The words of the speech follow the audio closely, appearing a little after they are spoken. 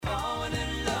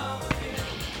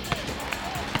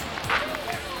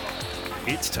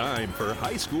It's time for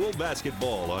high school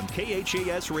basketball on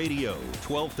KHAS Radio,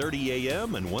 1230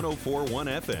 AM and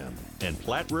 104.1 FM, and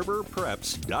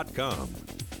PlatteRiverPreps.com.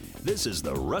 This is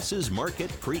the Russ's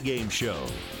Market pregame show.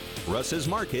 Russ's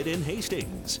Market in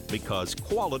Hastings, because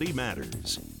quality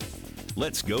matters.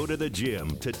 Let's go to the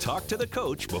gym to talk to the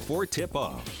coach before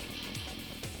tip-off.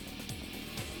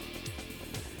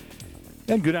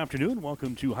 And good afternoon.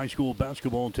 Welcome to high school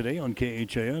basketball today on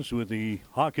KHAS with the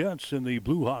Hawkettes and the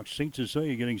Blue Hawks. St.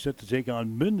 Cecilia getting set to take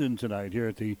on Minden tonight here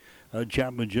at the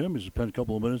Chapman Gym. We'll spend a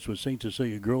couple of minutes with St.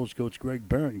 Cecilia girls coach Greg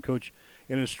Barron. Coach,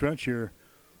 in a stretch here,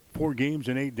 4 games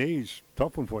in 8 days.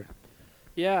 Tough one for you.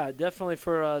 Yeah, definitely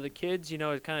for the kids. You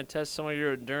know, it kind of tests some of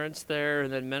your endurance there,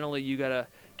 and then mentally you got to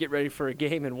get ready for a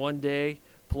game in 1 day,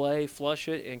 play, flush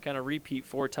it, and kind of repeat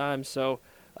 4 times. So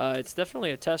it's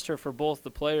definitely a tester for both the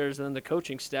players and then the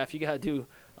coaching staff. You got to do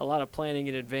a lot of planning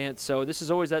in advance. So this is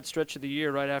always that stretch of the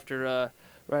year right after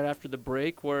the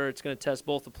break where it's going to test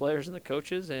both the players and the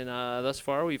coaches. And thus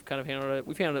far, we've kind of handled it.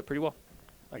 We've handled it pretty well.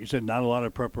 Like you said, not a lot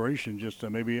of preparation, just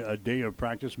maybe a day of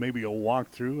practice, maybe a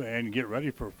walkthrough, and get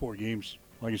ready for 4 games.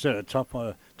 Like you said, a tough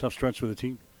stretch for the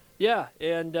team. Yeah,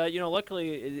 and luckily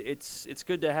it's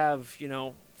good to have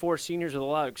 4 seniors with a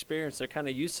lot of experience. They're kind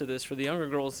of used to this. For the younger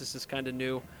girls, this is kind of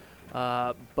new,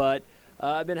 but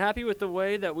I've been happy with the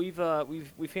way that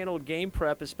we've handled game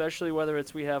prep, especially whether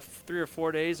it's we have 3 or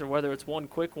 4 days or whether it's one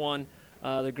quick one.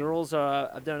 The girls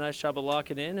have done a nice job of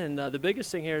locking in, and the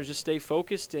biggest thing here is just stay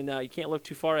focused, and you can't look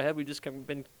too far ahead. We've just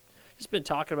been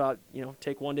talking about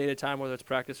take one day at a time, whether it's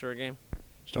practice or a game.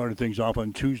 Started things off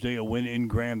on Tuesday, a win in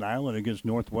Grand Island against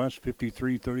Northwest,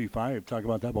 53-35. Talk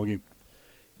about that ball game.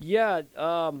 Yeah,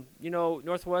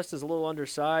 Northwest is a little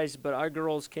undersized, but our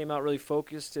girls came out really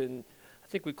focused, and I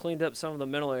think we cleaned up some of the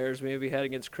mental errors we maybe had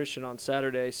against Christian on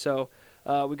Saturday. So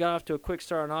we got off to a quick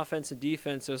start on offense and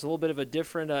defense. It was a little bit of a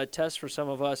different test for some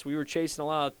of us. We were chasing a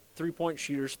lot of three-point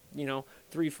shooters,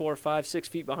 3, 4, 5, 6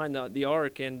 feet behind the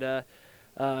arc, and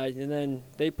then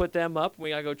they put them up. We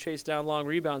got to go chase down long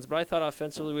rebounds. But I thought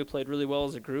offensively we played really well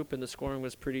as a group, and the scoring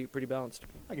was pretty balanced.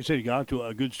 Like I said, you got to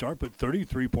a good start, but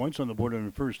 33 points on the board in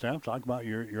the first half. Talk about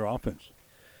your offense.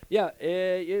 Yeah,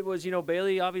 it was,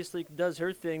 Bailey obviously does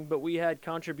her thing, but we had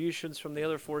contributions from the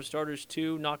other 4 starters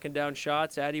too, knocking down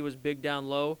shots. Addie was big down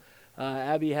low.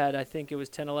 Abby had, I think it was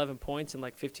 10, 11 points and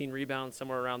like 15 rebounds,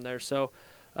 somewhere around there. So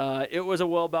it was a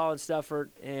well-balanced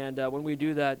effort, and when we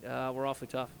do that, we're awfully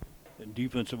tough. And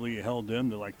defensively, you held them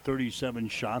to like 37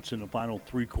 shots in the final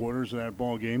 3 quarters of that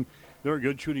ball game. They're a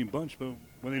good shooting bunch, but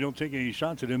when they don't take any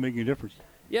shots, it didn't make any difference.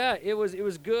 Yeah, it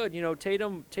was good.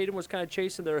 Tatum was kind of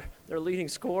chasing their leading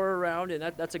scorer around,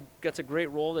 and that's a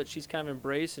great role that she's kind of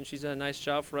embraced, and she's done a nice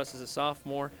job for us as a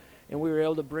sophomore. And we were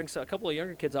able to bring a couple of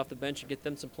younger kids off the bench and get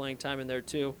them some playing time in there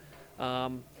too.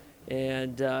 And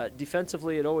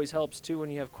defensively, it always helps too when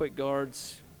you have quick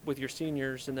guards with your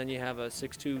seniors, and then you have a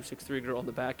 6'2", 6'3" girl on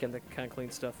the back end that kind of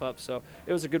cleans stuff up. So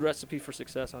it was a good recipe for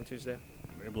success on Tuesday.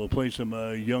 We're able to play some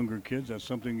younger kids. That's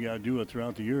something you got to do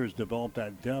throughout the year, is develop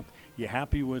that depth. You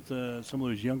happy with some of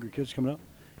those younger kids coming up?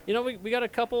 We got a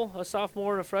couple, a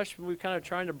sophomore and a freshman, we're kind of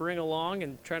trying to bring along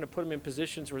and trying to put them in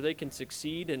positions where they can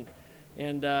succeed.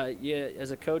 And as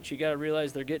a coach, you got to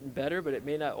realize they're getting better, but it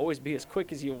may not always be as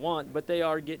quick as you want, but they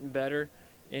are getting better.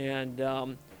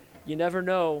 And you never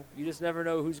know. You just never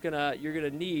know you're gonna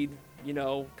need,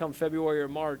 come February or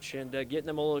March, and getting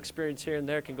them a little experience here and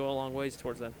there can go a long ways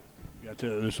towards them. You got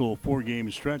this little 4-game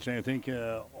stretch, and I think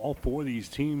all 4 of these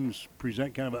teams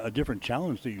present kind of a different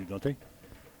challenge to you, don't they?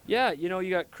 Yeah, you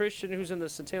got Christian, who's in the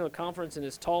Centennial Conference and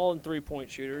is tall and 3-point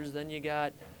shooters. Then you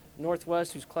got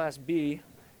Northwest, who's Class B,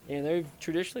 and they've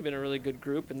traditionally been a really good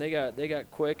group, and they got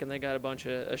quick, and they got a bunch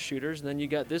of shooters. And then you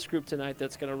got this group tonight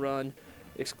that's going to run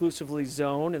exclusively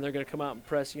zone, and they're going to come out and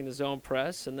press you in the zone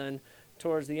press. And then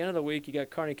towards the end of the week, you got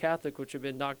Kearney Catholic, which have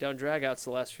been knockdown dragouts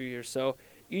the last few years. So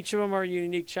each of them are a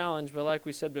unique challenge, but like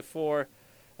we said before,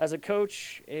 as a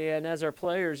coach and as our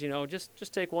players,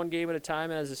 just take one game at a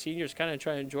time, and as a seniors, kind of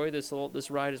try to enjoy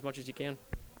this ride as much as you can.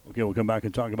 Okay, we'll come back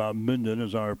and talk about Minden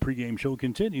as our pregame show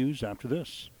continues after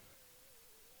this.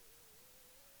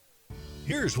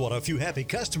 Here's what a few happy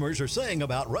customers are saying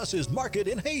about Russ's Market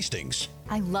in Hastings.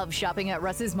 I love shopping at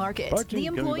Russ's Market. The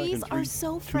employees are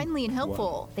so friendly and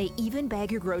helpful. They even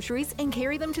bag your groceries and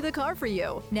carry them to the car for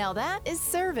you. Now that is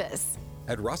service.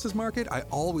 At Russ's Market, I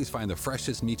always find the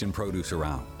freshest meat and produce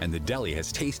around, and the deli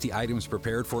has tasty items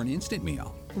prepared for an instant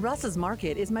meal. Russ's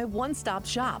Market is my one-stop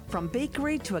shop, from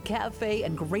bakery to a cafe,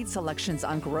 and great selections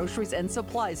on groceries and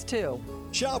supplies too.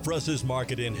 Shop Russ's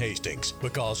Market in Hastings,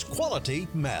 because quality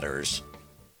matters.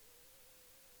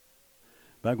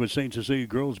 Back with St. Cecilia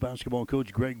girls basketball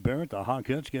coach Greg Barrett. The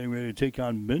Hawkettes getting ready to take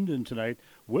on Minden tonight.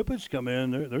 Whippets come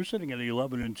in. They're sitting at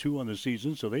 11-2 on the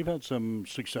season, so they've had some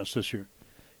success this year.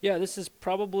 Yeah, this is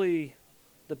probably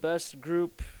the best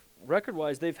group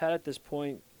record-wise they've had at this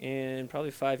point in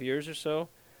probably 5 years or so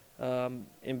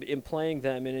in playing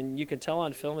them. And you can tell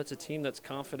on film it's a team that's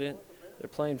confident. They're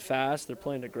playing fast. They're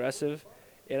playing aggressive.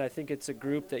 And I think it's a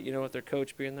group that, with their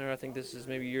coach being there, I think this is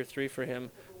maybe year 3 for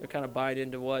him. They're kind of buying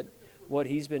into what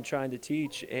he's been trying to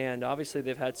teach, and obviously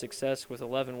they've had success with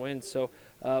 11 wins. So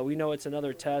we know it's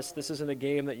another test. This isn't a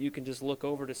game that you can just look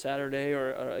over to Saturday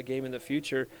or a game in the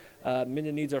future.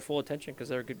 Minden needs our full attention because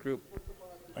they're a good group.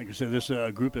 Like I said, this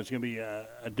group is going to be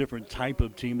a different type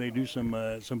of team. They do some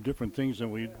different things that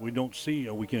we don't see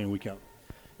week in and week out.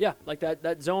 Yeah, like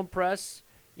that zone press,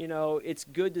 it's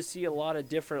good to see a lot of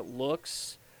different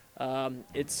looks.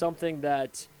 It's something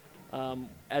that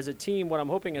as a team, what I'm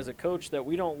hoping as a coach, that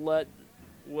we don't let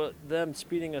them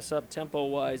speeding us up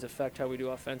tempo-wise affect how we do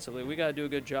offensively. We got to do a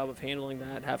good job of handling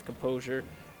that, have composure,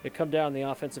 and come down the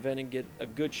offensive end and get a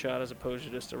good shot as opposed to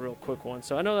just a real quick one.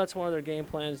 So I know that's one of their game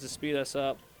plans, to speed us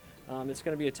up. It's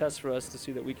going to be a test for us to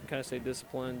see that we can kind of stay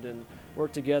disciplined and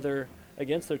work together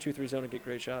against their 2-3 zone and get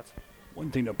great shots. One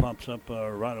thing that pops up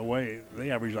right away,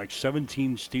 they average like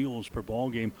 17 steals per ball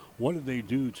game. What do they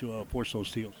do to force those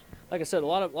steals? Like I said, a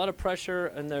lot of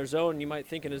pressure in their zone. You might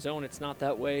think in a zone it's not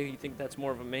that way. You think that's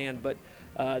more of a man. But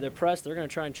their press, they're going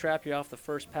to try and trap you off the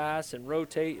first pass and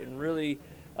rotate and really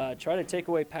try to take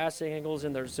away passing angles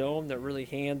in their zone. They're really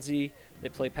handsy. They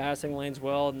play passing lanes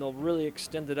well, and they'll really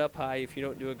extend it up high if you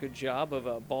don't do a good job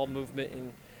of ball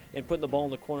movement and putting the ball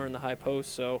in the corner in the high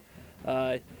post. So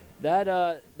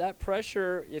that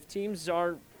pressure, if teams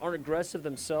aren't aggressive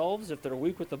themselves, if they're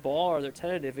weak with the ball or they're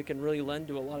tentative, it can really lend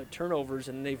to a lot of turnovers,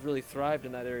 and they've really thrived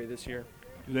in that area this year.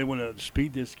 Do they want to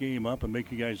speed this game up and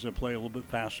make you guys play a little bit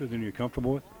faster than you're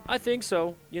comfortable with? I think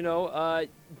so.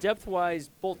 Depth-wise,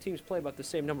 both teams play about the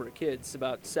same number of kids,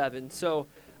 about 7. So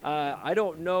I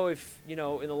don't know if, in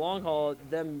the long haul,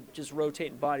 them just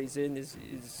rotating bodies in is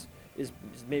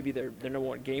maybe their number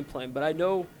one game plan. But I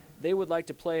know they would like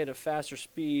to play at a faster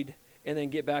speed and then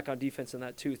get back on defense in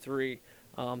that 2-3.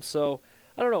 So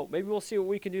I don't know. Maybe we'll see what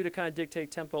we can do to kind of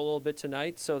dictate tempo a little bit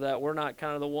tonight so that we're not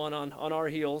kind of the one on our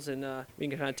heels, and we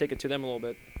can kind of take it to them a little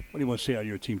bit. What do you want to see out of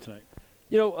your team tonight?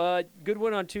 Good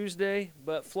win on Tuesday,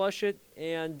 but flush it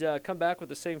and come back with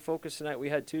the same focus tonight we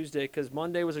had Tuesday, because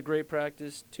Monday was a great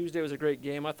practice. Tuesday was a great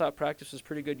game. I thought practice was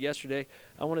pretty good yesterday.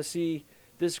 I want to see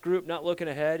this group not looking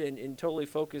ahead and totally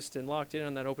focused and locked in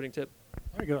on that opening tip.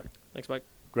 Very good. Thanks, Mike.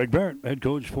 Greg Barrett, head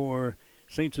coach for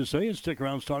St. Cecilia. Stick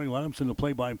around. Starting lineups and the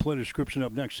play-by-play description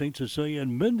up next. St. Cecilia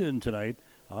and Minden tonight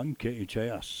on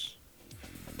KHAS.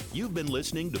 You've been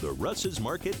listening to the Russ's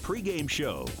Market pregame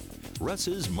show.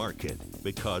 Russ's Market,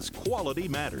 because quality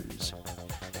matters.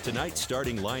 Tonight's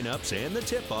starting lineups and the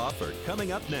tip-off are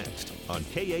coming up next on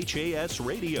KHAS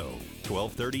Radio,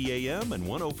 1230 AM and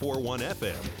 104.1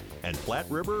 FM, and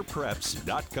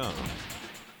PlatteRiverPreps.com.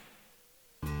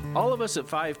 All of us at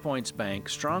 5 Points Bank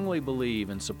strongly believe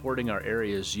in supporting our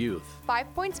area's youth.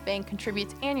 5 Points Bank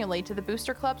contributes annually to the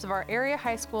booster clubs of our area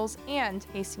high schools and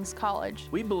Hastings College.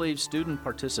 We believe student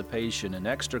participation in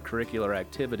extracurricular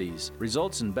activities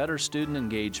results in better student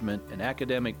engagement and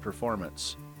academic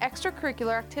performance.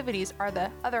 Extracurricular activities are the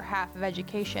other half of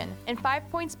education, and 5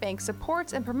 Points Bank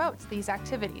supports and promotes these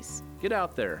activities. Get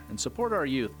out there and support our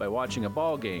youth by watching a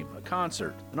ball game, a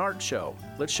concert, an art show.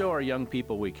 Let's show our young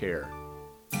people we care.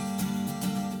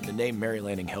 The name Mary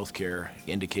Lanning Healthcare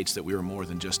indicates that we are more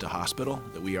than just a hospital,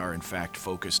 that we are in fact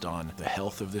focused on the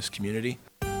health of this community.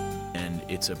 And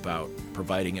it's about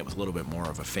providing it with a little bit more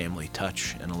of a family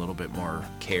touch and a little bit more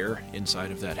care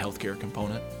inside of that healthcare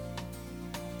component.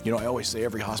 I always say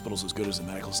every hospital is as good as the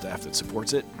medical staff that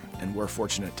supports it, and we're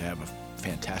fortunate to have a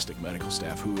fantastic medical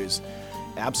staff who is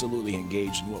absolutely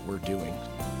engaged in what we're doing.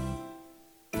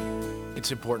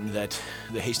 It's important that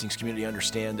the Hastings community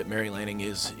understand that Mary Lanning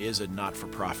is a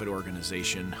not-for-profit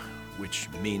organization, which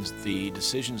means the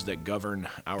decisions that govern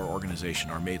our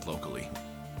organization are made locally.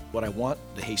 What I want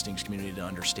the Hastings community to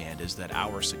understand is that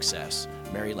our success,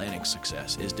 Mary Lanning's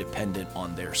success, is dependent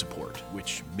on their support,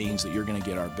 which means that you're going to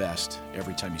get our best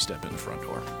every time you step in the front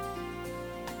door.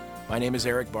 My name is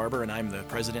Eric Barber, and I'm the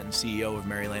president and CEO of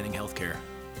Mary Lanning Healthcare.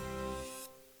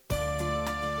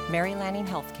 Mary Lanning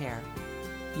Healthcare.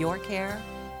 Your care,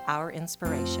 our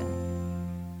inspiration.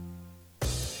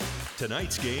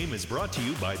 Tonight's game is brought to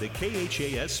you by the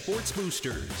KHAS Sports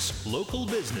Boosters, local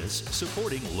business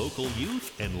supporting local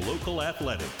youth and local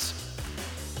athletics.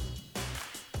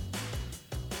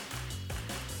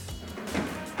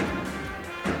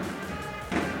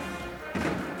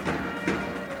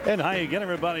 And hi again,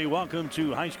 everybody. Welcome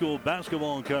to high school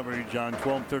basketball coverage on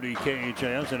 1230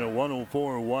 KHAS and at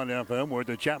 104.1 FM. We're at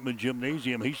the Chapman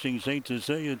Gymnasium, Hastings St.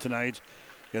 Cecilia tonight,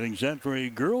 getting set for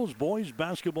a girls-boys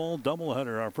basketball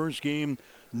doubleheader. Our first game,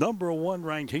 number 1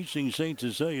 ranked Hastings St.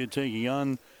 Cecilia taking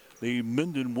on the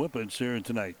Minden Whippets here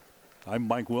tonight. I'm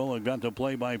Mike Will. I've got the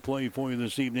play-by-play for you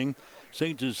this evening.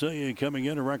 St. Cecilia coming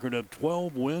in a record of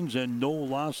 12 wins and no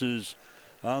losses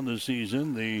on the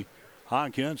season. The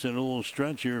Hawkettes in a little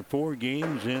stretch here, 4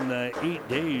 games in 8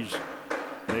 days.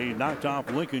 They knocked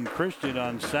off Lincoln Christian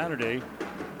on Saturday,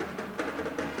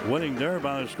 winning there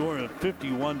by a score of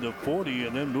 51-40,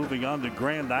 and then moving on to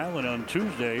Grand Island on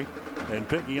Tuesday and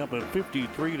picking up a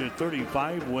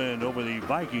 53-35 win over the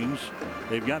Vikings.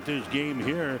 They've got this game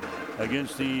here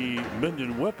against the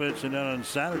Minden Whippets, and then on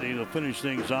Saturday they'll finish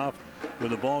things off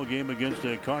with a ball game against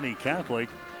the Kearney Catholic.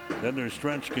 Then their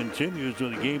stretch continues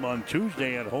with a game on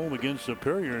Tuesday at home against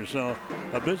Superior. So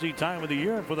a busy time of the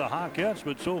year for the Hawkettes,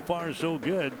 but so far so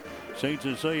good. St.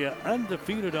 Cecilia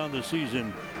undefeated on the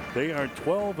season. They are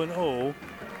 12-0.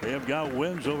 They have got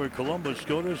wins over Columbus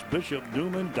Scotus, Bishop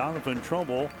Newman, Donovan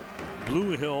Trumbull,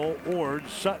 Blue Hill, Ord,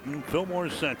 Sutton, Fillmore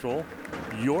Central,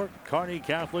 York, Kearney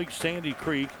Catholic, Sandy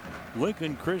Creek,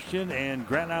 Lincoln Christian, and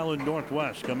Grand Island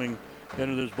Northwest coming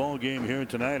into this ball game here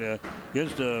tonight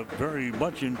against a very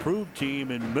much improved team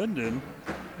in Minden.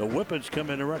 The Whippets come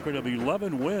in a record of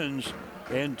 11 wins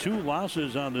and 2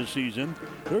 losses on the season.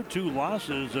 Their 2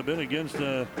 losses have been against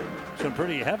some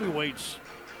pretty heavyweights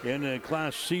in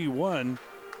Class C1.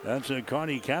 That's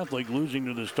Kearney Catholic losing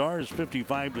to the Stars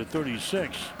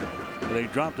 55-36. They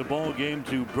dropped the ball game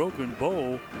to Broken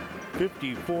Bow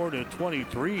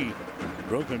 54-23.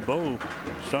 Broken Bow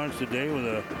starts today with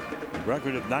a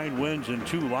record of 9 wins and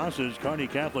 2 losses. Kearney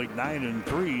Catholic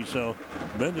 9-3. So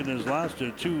Minden has lost to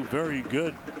 2 very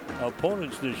good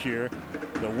opponents this year.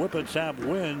 The Whippets have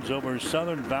wins over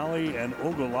Southern Valley and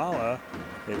Ogallala.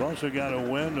 They've also got a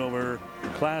win over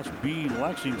Class B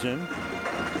Lexington.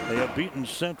 They have beaten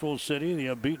Central City. They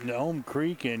have beaten Elm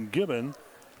Creek and Gibbon.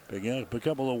 They got a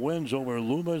couple of wins over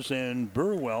Loomis and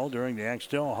Burwell during the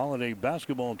Axtell Holiday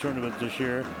Basketball Tournament this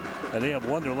year. And they have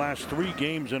won their last 3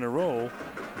 games in a row,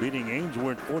 beating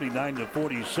Ainsworth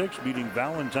 49-46, beating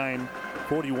Valentine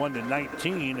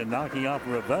 41-19, and knocking off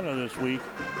Ravenna this week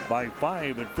by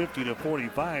 5 at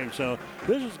 50-45. So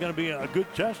this is going to be a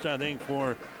good test, I think,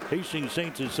 for Hastings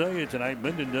St. Cecilia tonight.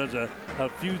 Minden does a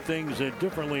few things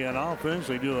differently on offense.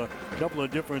 They do a couple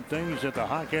of different things that the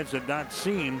Hawkettes have not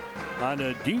seen on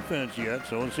defense yet.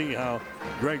 So we'll see how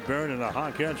Greg Barrett and the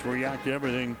Hawkettes react to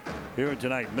everything here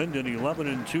tonight. Minden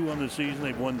 11-2 on the season.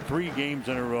 They've won 3 games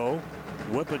in a row.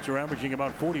 Whippets are averaging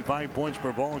about 45 points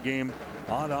per ball game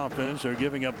on offense. They're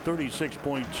giving up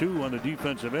 36.2 on the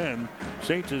defensive end.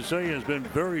 St. Cecilia has been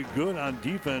very good on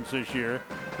defense this year.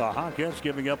 The Hawkettes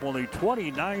giving up only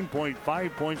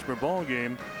 29.5 points per ball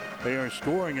game. They are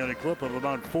scoring at a clip of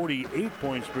about 48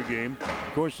 points per game.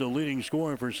 Of course, the leading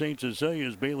scorer for St. Cecilia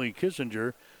is Bailey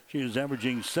Kissinger. She is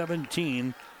averaging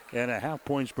 17.5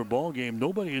 points per ball game.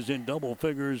 Nobody is in double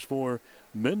figures for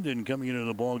Minden coming into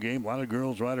the ball game. A lot of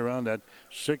girls right around that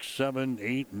 6, 7,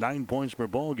 8, 9 points per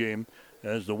ball game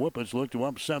as the Whippets look to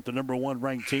upset the number 1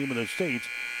 ranked team in the state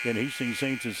in Hastings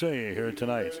St. Cecilia here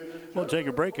tonight. We'll take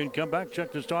a break and come back,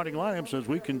 check the starting lineups as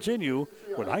we continue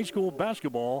with high school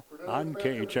basketball on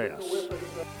KHAS.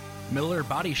 Miller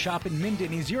Body Shop in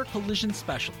Minden is your collision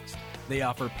specialist. They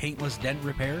offer paintless dent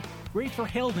repair, great for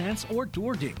hail dents or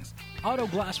door dings, auto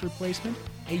glass replacement,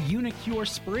 a Unicure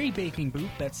spray baking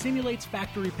booth that simulates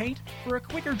factory paint for a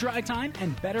quicker dry time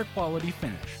and better quality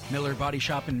finish. Miller Body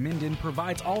Shop in Minden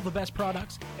provides all the best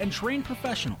products and trained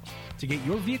professionals to get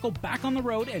your vehicle back on the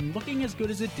road and looking as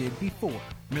good as it did before.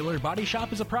 Miller Body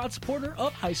Shop is a proud supporter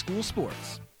of high school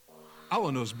sports. Allo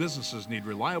knows businesses need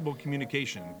reliable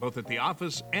communication, both at the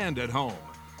office and at home.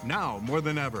 Now more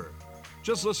than ever.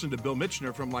 Just listen to Bill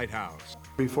Mitchner from Lighthouse.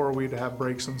 Before we'd have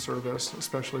breaks in service,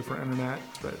 especially for internet,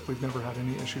 but we've never had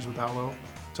any issues with Allo.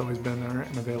 It's always been there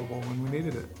and available when we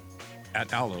needed it.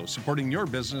 At Allo, supporting your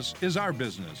business is our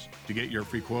business. To get your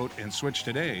free quote and switch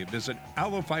today, visit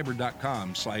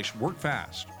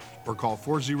allofiber.com/workfast or call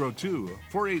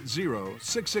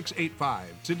 402-480-6685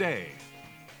 today.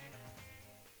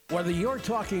 Whether you're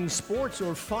talking sports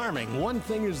or farming, one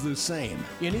thing is the same.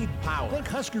 You need power. Think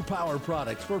Husker Power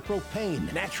products for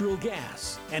propane, natural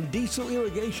gas, and diesel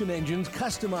irrigation engines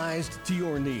customized to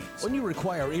your needs. When you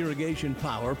require irrigation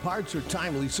power, parts, or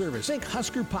timely service, think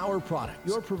Husker Power products,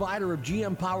 your provider of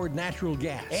GM-powered natural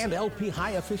gas and LP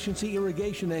high-efficiency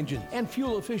irrigation engine and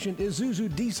fuel-efficient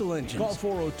Isuzu diesel engines. Call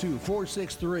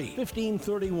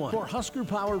 402-463-1531 for Husker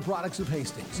Power products of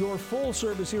Hastings, your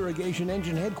full-service irrigation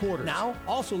engine headquarters. Now,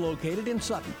 also located in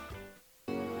Sutton.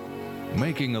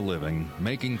 Making a living,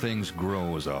 making things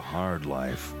grow is a hard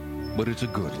life, but it's a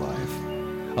good life.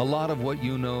 A lot of what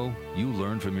you know, you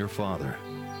learned from your father,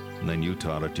 and then you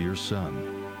taught it to your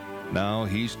son. Now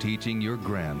he's teaching your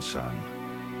grandson.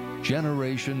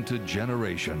 Generation to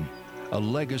generation, a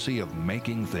legacy of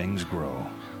making things grow.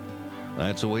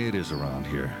 That's the way it is around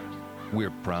here. We're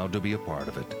proud to be a part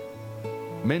of it.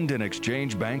 Minden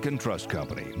Exchange Bank and Trust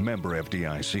Company, member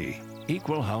FDIC.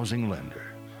 Equal housing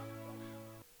lender.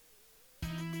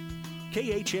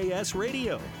 KHAS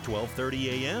Radio,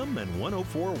 1230 AM and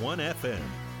 104.1 FM.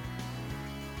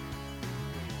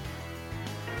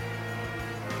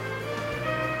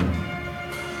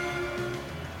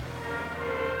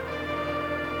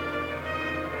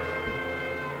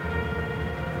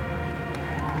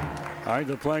 All right,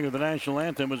 the playing of the national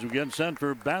anthem as we get set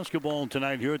for basketball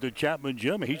tonight here at the Chapman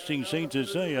Gym. Hastings St.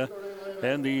 Cecilia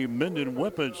and the Minden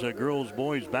Whippets, a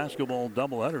girls-boys basketball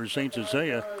doubleheader. St.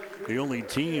 Cecilia, the only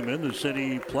team in the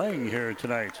city playing here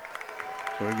tonight.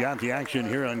 So we've got the action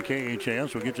here on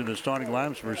KHAS. We'll get to the starting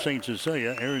lineups for St.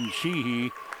 Cecilia. Erin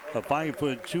Sheehy, a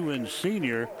 5'2" and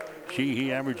senior.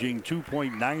 Sheehy averaging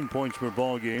 2.9 points per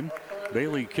ball game.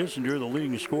 Bailey Kissinger, the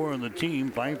leading scorer on the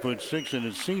team, 5'6" and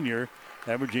a senior,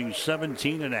 averaging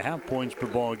 17.5 points per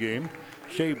ball game.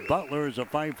 Shea Butler is a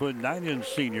 5'9" and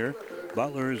senior.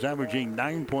 Butler is averaging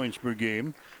 9 points per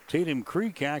game. Tatum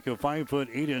Kreekak, a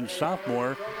 5'8" and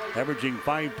sophomore, averaging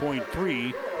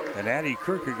 5.3. And Addie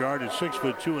Kierkegaard, a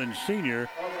 6'2" and senior.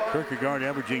 Kierkegaard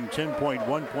averaging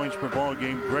 10.1 points per ball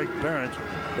game. Greg Barrett,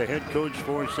 the head coach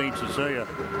for St. Cecilia.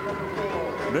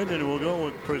 Minden will go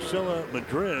with Priscilla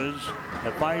Madriz,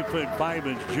 a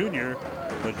 5'5" junior.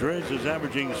 Madriz is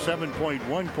averaging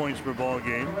 7.1 points per ball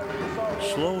game.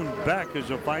 Sloan Beck is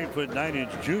a 5'9"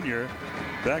 junior.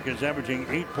 Beck is averaging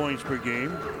 8 points per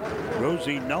game.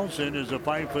 Rosie Nelson is a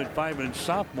 5'5" and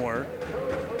sophomore.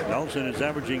 Nelson is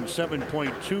averaging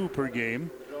 7.2 per game.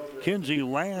 Kinsey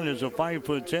Land is a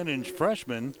 5'10"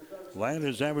 freshman. Land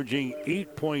is averaging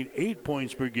 8.8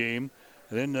 points per game.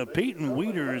 And then Peyton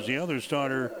Weeder is the other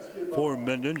starter for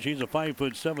Minden. She's a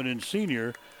 5'7" and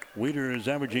senior. Weeder is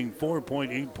averaging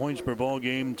 4.8 points per ball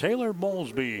game. Taylor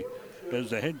Bowlesby is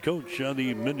the head coach of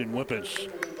the Minden Whippets.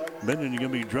 Minden is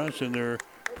going to be dressed in their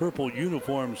purple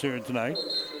uniforms here tonight.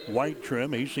 White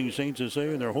trim. Hastings St.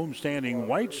 Cecilia in their homestanding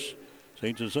whites.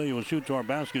 St. Cecilia will shoot to our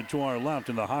basket to our left,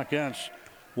 and the Hawkettes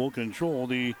will control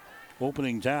the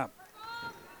opening tap.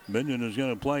 Minden is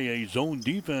going to play a zone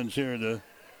defense here to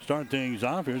start things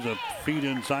off. Here's a feed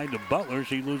inside to Butler.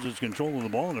 She loses control of the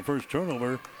ball, and the first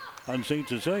turnover on St.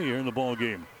 Cecilia here in the ball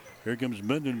game. Here comes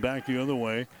Minden back the other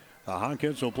way. The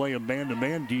Hawkettes will play a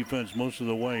man-to-man defense most of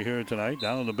the way here tonight.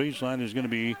 Down on the baseline is going to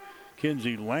be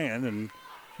Kinsey Land, and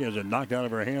she has it knocked out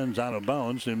of her hands out of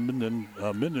bounds, and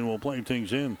Minden will play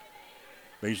things in.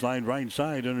 Baseline right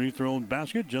side underneath their own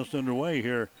basket, just underway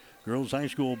here. Girls high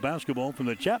school basketball from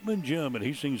the Chapman Gym at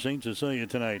Hastings St. Cecilia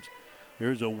tonight.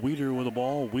 Here's a Weeder with the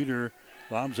ball. Weeder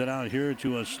lobs it out here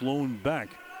to a Sloan Beck.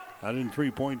 Out in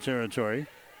three-point territory.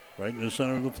 Right in the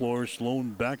center of the floor.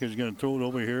 Sloan Beck is going to throw it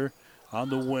over here on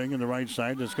the wing on the right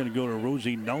side. That's going to go to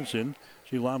Rosie Nelson.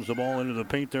 She lobs the ball into the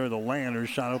paint there. The Lander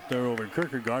shot up there over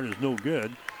Kierkegaard is no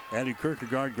good. Addie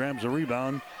Kierkegaard grabs the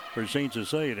rebound for St.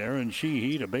 Cecilia. Erin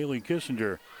Sheehy to Bailey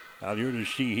Kissinger. Out here to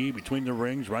Sheehy between the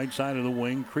rings, right side of the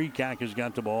wing. Kreekak has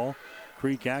got the ball.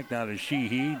 Kreekak now to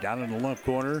Sheehy down in the left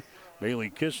corner. Bailey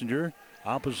Kissinger,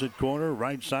 opposite corner,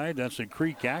 right side. That's a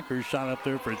Kreekak. Her shot up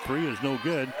there for three is no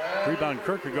good. Rebound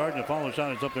Kierkegaard, and the follow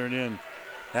shot is up there and in.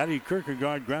 Addie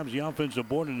Kierkegaard grabs the offensive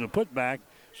board and the putback.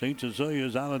 St. Cecilia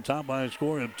is out on top by a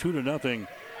score of 2-0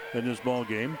 in this ball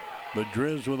game.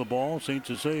 Madriz with the ball. St.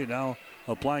 Cecilia now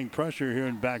applying pressure here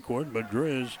in backcourt.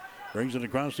 Madriz brings it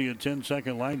across the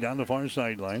 10-second line down the far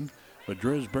sideline.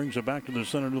 Madriz brings it back to the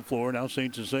center of the floor. Now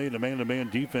St. Cecilia the man-to-man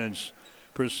defense.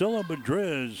 Priscilla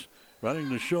Madriz running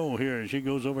the show here. She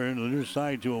goes over here to the near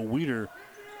side to a Weeder.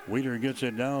 Weeder gets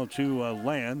it now to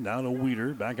Land. Now to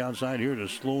Weeder. Back outside here to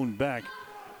Sloan Beck.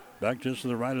 Back just to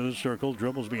the right of the circle.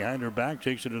 Dribbles behind her back.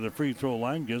 Takes it to the free throw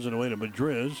line. Gives it away to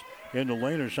Madriz. In the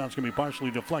lane. Her shot's going to be partially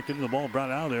deflected. And the ball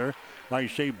brought out there by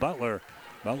Shea Butler.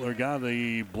 Butler got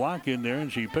the block in there,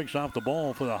 and she picks off the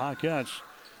ball for the Hawkettes.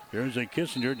 Here's a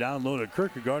Kissinger down low to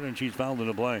Kierkegaard, and she's fouled in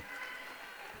the play.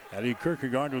 Addie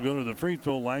Kierkegaard will go to the free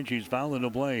throw line. She's fouled in the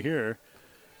play here.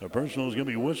 The personal is going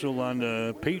to be whistled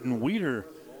on Peyton Weeder.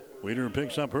 Weeder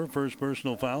picks up her first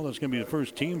personal foul. That's going to be the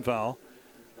first team foul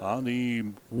on the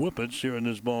Whippets here in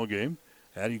this ball game.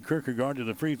 Addie Kierkegaard to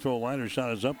the free throw line. Her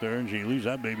shot is up there, and she leaves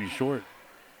that baby short.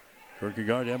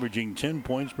 Kierkegaard averaging 10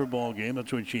 points per ball game.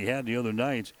 That's what she had the other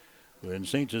night when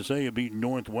St. Cecilia beat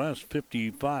Northwest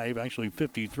 53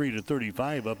 to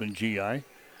 35 up in GI.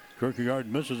 Kierkegaard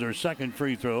misses her second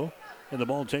free throw, and the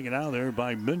ball taken out of there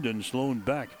by Minden. Sloan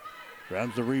Beck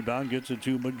grabs the rebound, gets it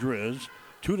to Madriz.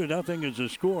 2-0 is the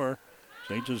score.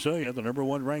 St. Cecilia, the number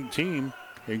 1 ranked team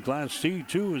in Class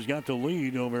C2, has got the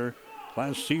lead over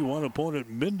Class C1 opponent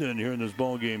Minden here in this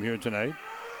ball game here tonight.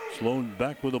 Sloan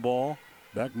Beck with the ball.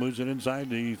 Beck moves it inside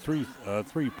the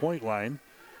three-point line.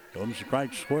 Comes the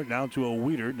right squirt now to a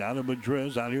Weeder. Down to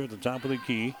Madriz out here at the top of the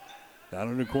key. Down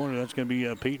in the corner, that's going to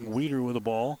be Peyton Weeder with the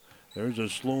ball. There's a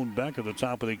Sloan Beck at the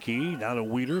top of the key. Now to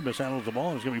Weeder. Mishandles the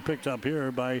ball. It's going to be picked up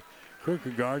here by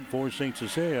Kierkegaard for St.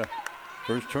 Cecilia.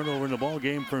 First turnover in the ball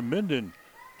game for Minden.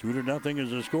 2-0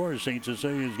 is the score. St.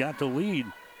 Cecilia's got the lead.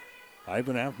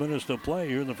 5.5 minutes to play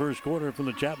here in the first quarter from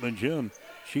the Chapman Gym.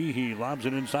 Sheehy lobs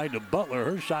it inside to Butler.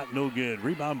 Her shot no good.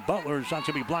 Rebound Butler. Shot's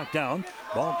going to be blocked down.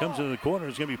 Ball comes to the corner.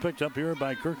 It's going to be picked up here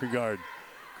by Kierkegaard.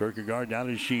 Kierkegaard down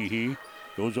to Sheehy.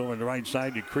 Goes over on the right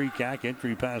side to Kreekak.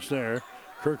 Entry pass there.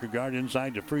 Kierkegaard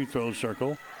inside the free throw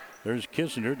circle. There's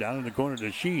Kissinger down in the corner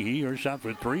to Sheehy. Her shot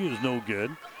for three is no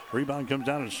good. Rebound comes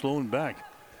down to Sloan Beck.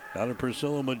 Down to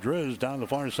Priscilla Madriz down the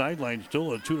far sideline.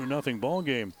 Still a 2-0 ball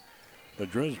game.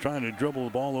 Madriz trying to dribble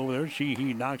the ball over there.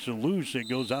 Sheehy knocks it loose. It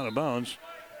goes out of bounds.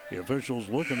 The officials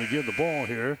looking to give the ball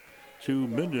here to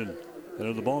Minden.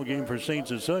 And the ball game for St.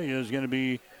 Cecilia is going to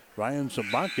be Ryan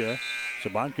Sabatka.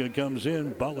 Sabatka comes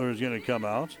in. Butler is going to come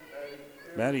out.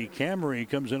 Maddie Camry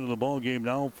comes into the ball game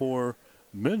now for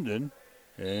Minden.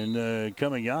 And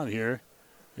coming out here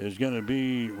is going to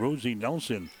be Rosie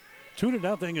Nelson.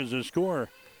 2-0 is the score.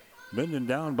 Minden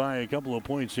down by a couple of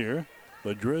points here.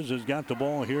 Madriz has got the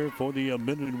ball here for the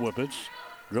Minden Whippets.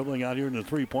 Dribbling out here in the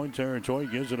three-point territory.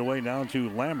 Gives it away now to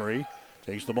Lamry.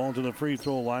 Takes the ball to the free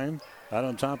throw line. Out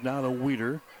on top now to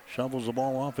Weeder. Shovels the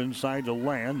ball off inside the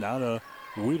Land. Now to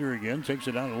Weeder again. Takes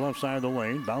it down the left side of the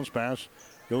lane. Bounce pass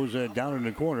goes down in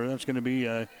the corner. That's going to be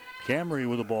Camry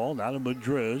with the ball. Now to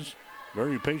Madriz.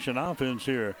 Very patient offense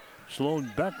here.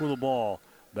 Sloan Beck with the ball.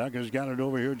 Beck has got it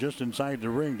over here just inside the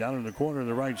ring. Down in the corner of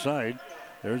the right side.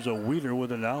 There's a Weeder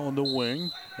with it now on the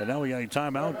wing. And now we got a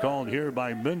timeout called here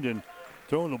by Minden.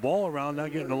 Throwing the ball around,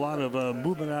 not getting a lot of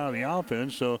movement out of the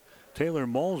offense. So Taylor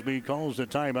Malsby calls the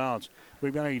timeouts.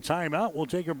 We've got a timeout. We'll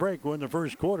take a break. We're in the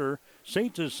first quarter.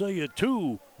 St. Cecilia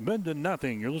 2, Minden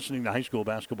nothing. You're listening to high school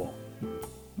basketball.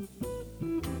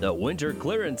 The winter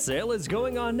clearance sale is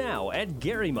going on now at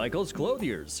Gary Michaels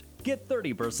Clothiers. Get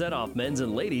 30% off men's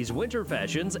and ladies' winter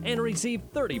fashions and receive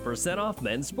 30% off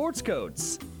men's sports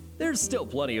coats. There's still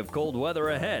plenty of cold weather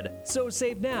ahead, so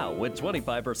save now with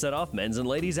 25% off men's and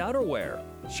ladies' outerwear.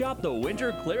 Shop the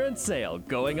winter clearance sale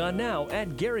going on now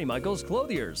at Gary Michaels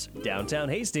Clothiers, downtown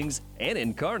Hastings, and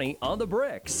in Kearney on the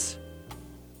Bricks.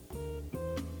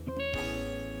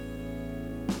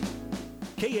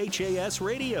 KHAS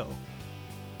Radio.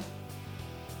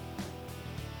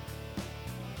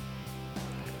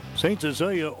 St.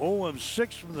 Cecilia 0 of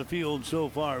 6 from the field so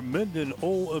far. Minden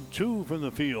 0 of 2 from the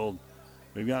field.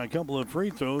 We've got a couple of free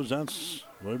throws. That's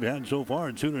what we've had so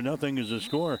far. 2-0 is the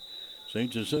score.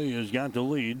 St. Cecilia has got the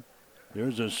lead.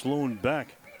 There's a Sloan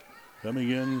Beck coming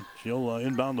in. She'll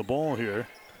inbound the ball here.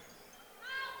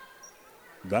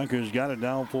 Becker's got it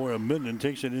now for a Minden.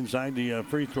 Takes it inside the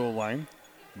free throw line.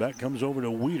 Beck comes over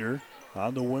to Weeder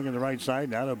on the wing on the right side.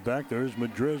 Now to Beck. There's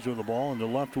Madriz with the ball on the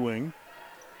left wing.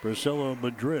 Priscilla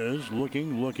Madriz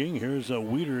looking. Here's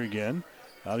Weeder again.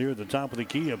 Out here at the top of the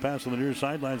key, a pass on the near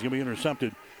sideline is going to be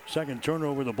intercepted. Second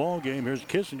turnover of the ball game. Here's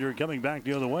Kissinger coming back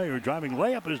the other way. Her driving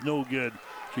layup is no good.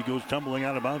 She goes tumbling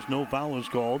out of bounds. No foul is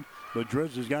called.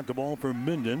 Madriz has got the ball for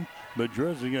Minden.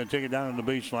 Madriz is going to take it down on the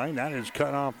baseline. That is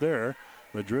cut off there.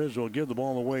 Madriz will give the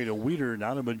ball away to Weeder.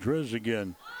 Now to Madriz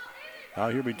again.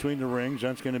 Out here between the rings,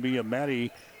 that's going to be a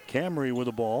Maddie Camry with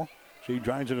the ball. She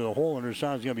drives it to the hole, and her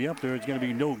shot is going to be up there. It's going to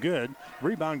be no good.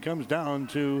 Rebound comes down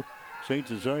to St.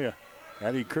 Cecilia.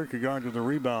 Addie Kierkegaard with the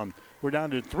rebound. We're down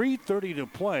to 3:30 to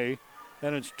play,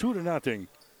 and it's 2-0.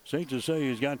 St.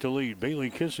 Cecilia's got the lead.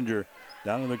 Bailey Kissinger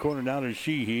down in the corner now to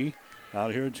Sheehy.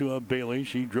 Out here to Bailey.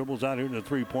 She dribbles out here in the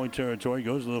three-point territory.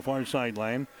 Goes to the far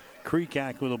sideline.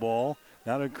 Kreekak with the ball.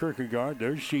 Now to Kierkegaard.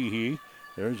 There's Sheehy.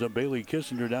 There's a Bailey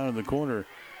Kissinger down in the corner.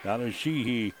 Now to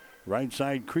Sheehy. Right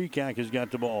side, Kreekak has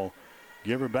got the ball.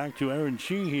 Give her back to Aaron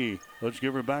Sheehy. Let's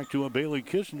give her back to a Bailey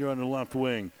Kissinger on the left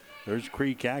wing. There's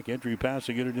Kreekak. Entry pass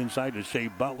to get it inside to Shea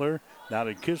Butler. Now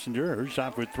to Kissinger. Her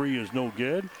shot for three is no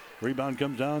good. Rebound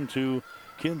comes down to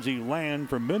Kinsey Land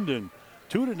from Minden.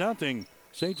 2-0.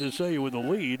 St. Cecilia with the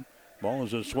lead. Ball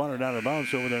is swatted out of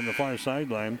bounds over there on the far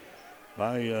sideline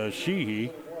by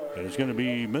Sheehy. And it's going to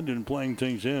be Minden playing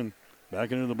things in.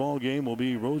 Back into the ball game will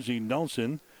be Rosie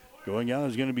Nelson. Going out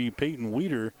is going to be Peyton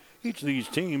Weeder. Each of these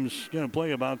teams going to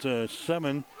play about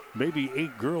 7, maybe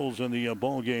 8 girls in the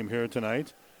ball game here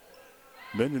tonight.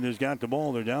 Minden has got the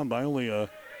ball. They're down by only a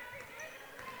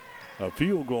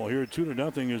field goal here.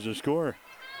 2-0 is the score.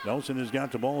 Nelson has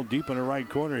got the ball deep in the right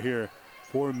corner here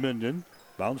for Minden.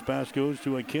 Bounce pass goes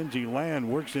to a Kinsey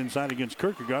Land. Works inside against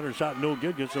Kierkegaard. Her shot no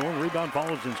good. Gets the one. Rebound,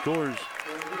 follows and scores.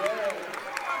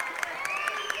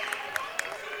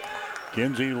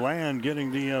 Kinsey Land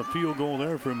getting the field goal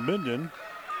there from Minden.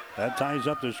 That ties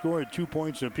up the score at 2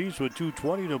 points apiece with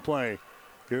 2:20 to play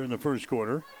here in the first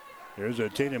quarter. There's a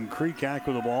Tatum Kreekak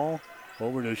with the ball.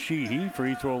 Over to Sheehy.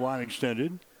 Free throw line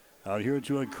extended. Out here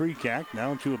to a Kreekak.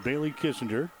 Now to a Bailey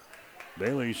Kissinger.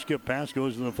 Bailey skip pass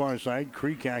goes to the far side.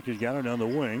 Kreekak has got it on the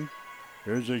wing.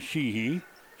 There's a Sheehy.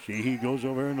 Sheehy goes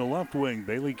over in the left wing.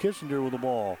 Bailey Kissinger with the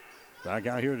ball. Back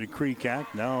out here to Kreekak.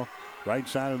 Now right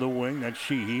side of the wing. That's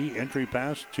Sheehy. Entry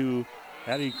pass to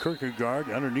Addie Kierkegaard.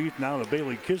 Underneath now to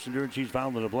Bailey Kissinger, and she's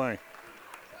fouled in the play.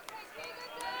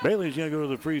 Bailey's going to go to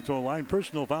the free throw line.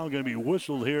 Personal foul going to be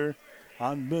whistled here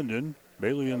on Minden.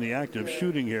 Bailey in the act of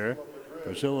shooting here.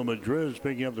 Priscilla Madriz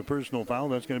picking up the personal foul.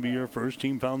 That's going to be your first.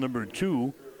 Team foul number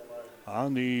 2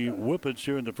 on the Whippets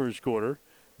here in the first quarter.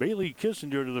 Bailey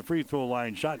Kissinger to the free throw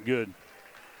line. Shot good.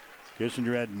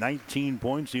 Kissinger had 19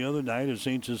 points the other night as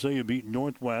St. Cecilia beat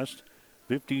Northwest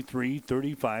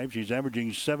 53-35. She's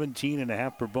averaging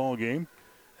 17.5 per ball game.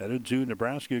 Headed to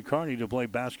Nebraska Kearney to play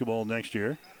basketball next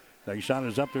year. That shot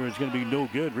is up there. It's going to be no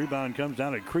good. Rebound comes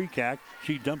down to Kreekak.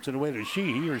 She dumps it away to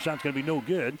Sheehy. Her shot's going to be no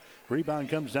good. Rebound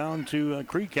comes down to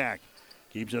Kreekak.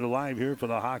 Keeps it alive here for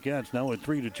the Hawkettes. Now a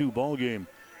 3-2 ball game.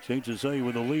 St. Cecilia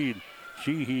with the lead.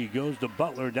 Sheehy goes to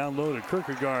Butler down low to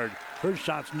Kierkegaard. Her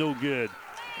shot's no good.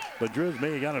 But Driz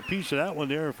may have got a piece of that one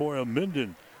there for a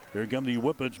Minden. Here come the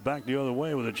Whippets back the other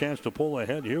way with a chance to pull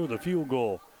ahead here with a field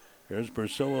goal. Here's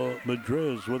Priscilla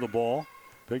Madriz with the ball.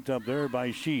 Picked up there by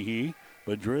Sheehy.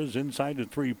 Madriz inside the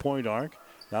three-point arc.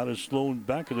 Now to Sloan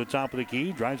back at the top of the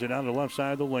key. Drives it down to the left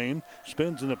side of the lane.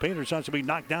 Spins in the paint. Her shot's to be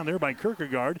knocked down there by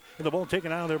Kierkegaard. And the ball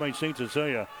taken out of there by St.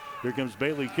 Cecilia. Here comes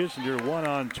Bailey Kissinger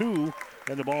 1-on-2.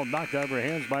 And the ball knocked out of her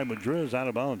hands by Madriz out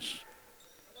of bounds.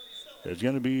 It's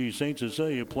going to be St.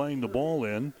 Cecilia playing the ball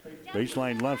in.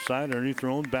 Baseline left side underneath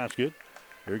their own basket.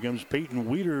 Here comes Peyton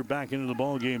Weeder back into the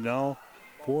ball game now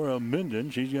for Minden.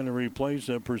 She's going to replace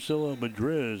Priscilla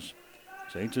Madriz.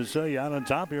 St. Cecilia out on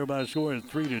top here by a score of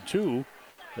 3-2.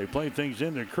 They play things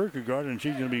into Kierkegaard, and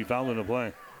she's going to be fouled in the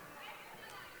play.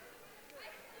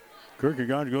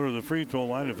 Kierkegaard go to the free throw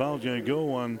line. The foul's going to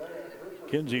go on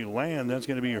Kinsey Land. That's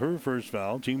going to be her first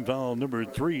foul. Team foul number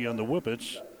 3 on the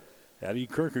Whippets. Addie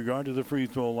Kierkegaard to the free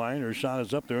throw line. Her shot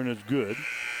is up there, and it's good.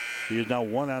 She is now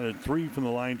 1 out of 3 from the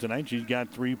line tonight. She's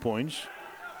got 3 points.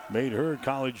 Made her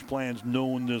college plans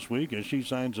known this week as she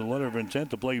signs a letter of intent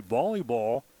to play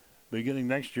volleyball beginning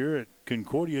next year at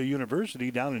Concordia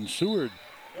University down in Seward.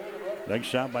 Next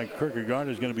shot by Kierkegaard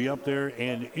is going to be up there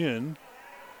and in.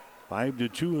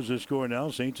 5-2 is the score now.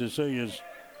 St. Cecilia's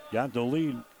got the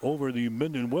lead over the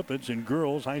Minden Whippets in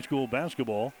girls high school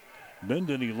basketball.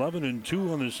 Minden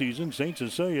 11-2 on the season. St.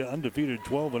 Cecilia undefeated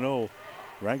 12-0.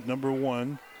 Ranked number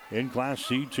 1 in Class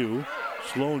C2.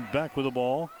 Sloan Beck with the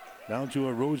ball. Down to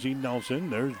a Rosie Nelson.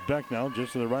 There's Beck now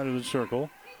just to the right of the circle.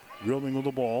 Dribbling with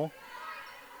the ball.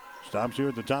 Stops here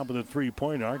at the top of the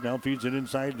three-point arc. Now feeds it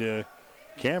inside to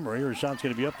Camry. Her shot's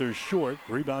going to be up there short.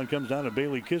 Rebound comes down to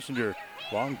Bailey Kissinger.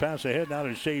 Long pass ahead now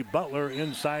to Shea Butler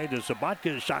inside to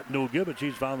Sabatka. Shot no good, but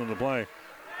she's fouled in the play.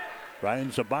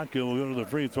 Ryan Sabatka will go to the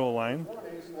free throw line.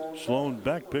 Sloan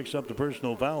Beck picks up the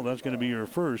personal foul. That's going to be her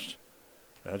first.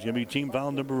 That's going to be team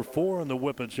foul number 4 on the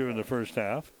Whippets here in the first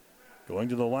half. Going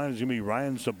to the line is going to be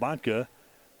Ryan Sabatka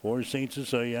for St.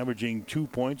 Cecilia, averaging 2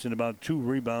 points and about 2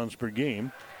 rebounds per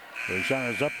game. The shot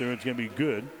is up there. It's going to be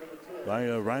good by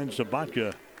Ryan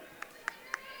Sabatka.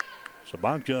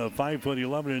 Sabatka,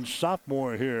 5'11"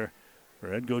 sophomore here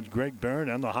for head coach Greg Barron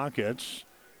and the Hawkettes.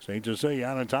 St. Cecilia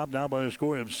out on top now by a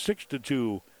score of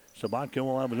 6-2. Sabatka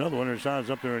will have another one. Her shot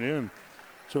is up there and in.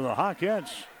 So the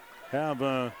Hawkettes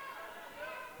have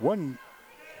 1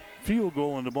 field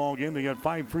goal in the ball game. They got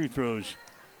 5 free throws.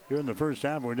 here in the first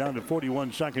half. We're down to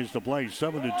 41 seconds to play.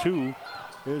 7-2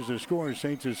 is the score.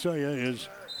 St. Cecilia is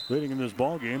leading in this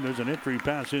ball game. There's an entry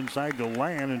pass inside to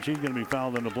Land, and she's going to be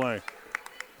fouled in the play.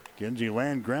 Kinsey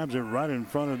Land grabs it right in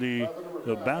front of the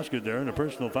basket there, and a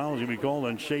personal foul is going to be called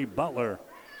on Shea Butler.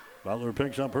 Butler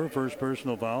picks up her first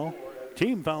personal foul.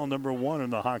 Team foul number 1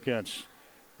 in the Hawkettes.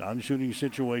 Non-shooting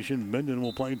situation. Minden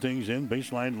will play things in.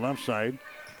 Baseline left side.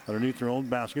 Underneath their own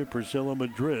basket, Priscilla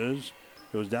Madriz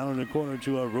goes down in the corner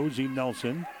to Rosie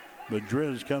Nelson.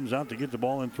 Madriz comes out to get the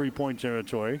ball in three-point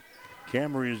territory.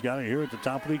 Camry has got it here at the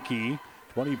top of the key.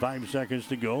 25 seconds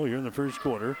to go here in the first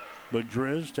quarter.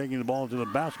 Madriz taking the ball to the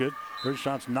basket. Her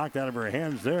shot's knocked out of her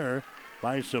hands there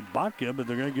by Sabatka, but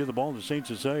they're going to give the ball to St.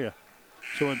 Cecilia.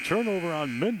 So a turnover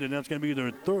on Minden. That's going to be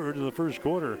their third of the first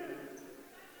quarter.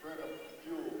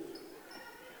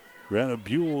 Greta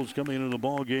Buell's coming into the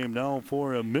ball game now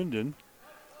for Minden.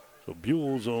 So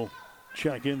Buell's will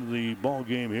check into the ball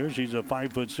game here. She's a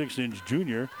 5'6"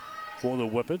 junior for the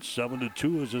Whippets.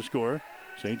 7-2 is the score.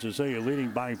 St. Cecilia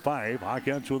leading by 5.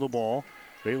 Hawkettes with the ball.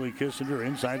 Bailey Kissinger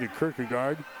inside to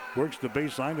Kierkegaard. Works the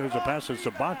baseline. There's a pass to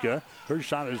Sabatka. Her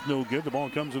shot is no good. The ball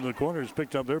comes in the corner. It's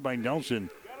picked up there by Nelson.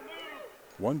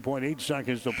 1.8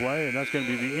 seconds to play, and that's going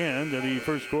to be the end of the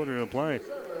first quarter of play.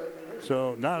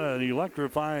 So not an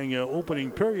electrifying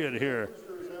opening period here.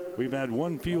 We've had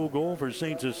one field goal for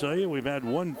St. Cecilia. We've had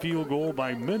one field goal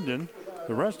by Minden.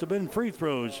 The rest have been free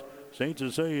throws. St.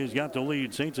 Cecilia's got the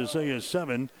lead. St. Cecilia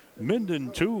 7, Minden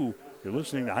 2. You're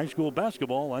listening to high school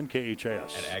basketball on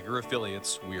KHAS. At Agri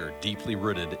Affiliates, we are deeply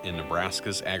rooted in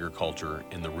Nebraska's agriculture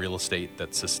and the real estate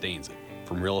that sustains it.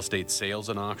 From real estate sales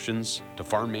and auctions to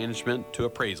farm management to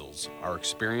appraisals, our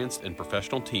experienced and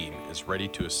professional team is ready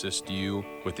to assist you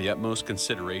with the utmost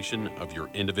consideration of your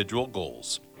individual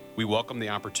goals. We welcome the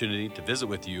opportunity to visit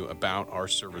with you about our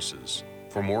services.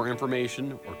 For more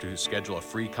information or to schedule a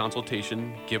free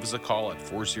consultation, give us a call at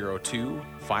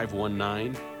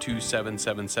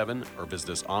 402-519-2777 or visit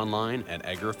us online at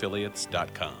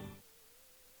agriaffiliates.com.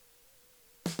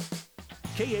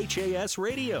 KHAS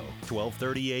Radio,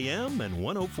 1230 AM and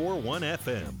 104.1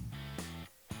 FM.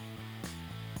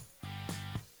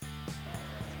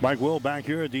 Mike Will back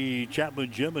here at the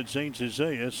Chapman Gym at St.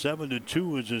 Cecilia.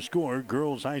 7-2 is the score.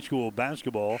 Girls high school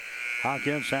basketball.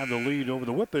 Hawkettes have the lead over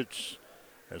the Whippets.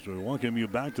 As we welcome you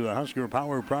back to the Husker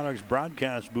Power Products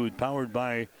broadcast booth, powered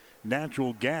by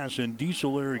natural gas and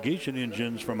diesel irrigation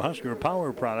engines from Husker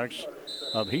Power Products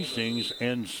of Hastings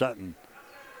and Sutton.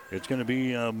 It's going to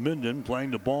be Minden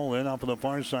playing the ball in off of the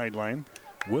far sideline.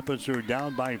 Whippets are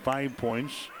down by 5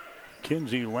 points.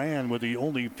 Kinsey Land with the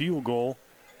only field goal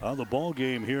of the ball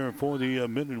game here for the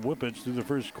Minden Whippets through the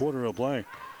first quarter of play.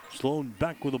 Sloan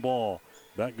Beck with the ball.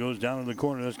 Beck goes down in the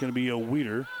corner. That's going to be a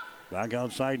Weeder. Back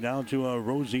outside now to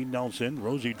Rosie Nelson.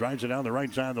 Rosie drives it down the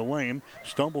right side of the lane.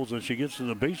 Stumbles as she gets to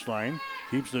the baseline.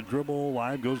 Keeps the dribble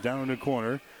alive. Goes down in the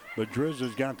corner. But Driz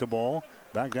has got the ball.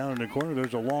 Back down in the corner.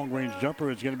 There's a long-range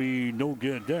jumper. It's going to be no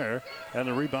good there. And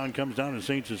the rebound comes down to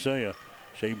St. Cecilia.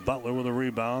 Shea Butler with a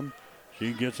rebound.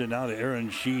 She gets it now to Erin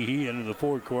Sheehy into the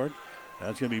forecourt.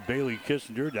 That's going to be Bailey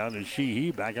Kissinger down to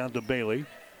Sheehy. Back out to Bailey.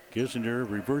 Kissinger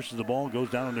reverses the ball. Goes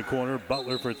down in the corner.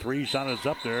 Butler for three. Shot is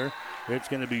up there. It's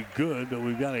going to be good, but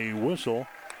we've got a whistle.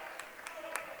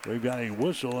 We've got a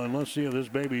whistle, and let's see if this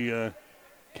baby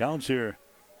counts here.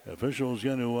 The official is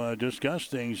going to discuss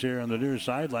things here on the near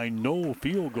sideline. No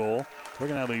field goal. We're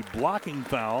going to have a blocking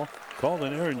foul called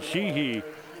on Erin Sheehy.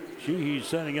 Sheehy's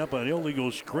setting up an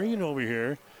illegal screen over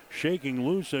here. Shaking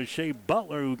loose Shea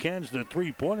Butler, who cans the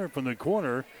three-pointer from the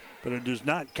corner, but it does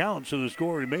not count, so the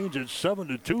score remains at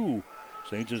 7-2.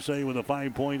 St. Cecilia with a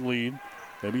 5-point lead.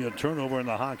 Maybe a turnover in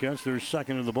the Hawkettes, their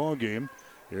second of the ball game.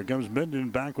 Here comes Minden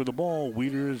back with the ball.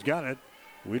 Weeder has got it.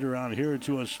 Weeder out here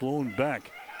to a Sloan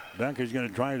Beck. Beck is going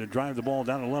to try to drive the ball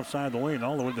down the left side of the lane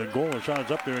all the way to the goal. The shot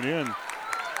is up there and in.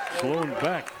 Sloan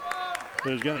Beck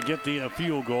is going to get the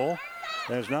field goal.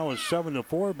 That's now a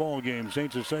 7-4 ball game.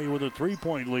 St. Cecilia with a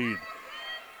 3-point lead.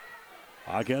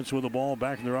 Hawkettes with the ball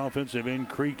back in their offensive end.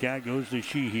 Creekat goes to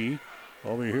Sheehy.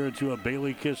 Over here to a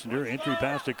Bailey Kissinger. Entry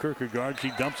pass to Kierkegaard.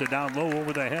 She dumps it down low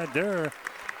over the head there.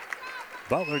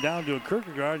 Butler down to a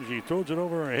Kierkegaard. She throws it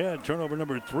over her head. Turnover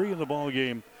number 3 in the ball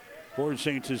game for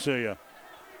St. Cecilia.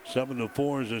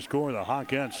 7-4 is the score. The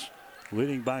Hawkettes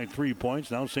leading by 3 points.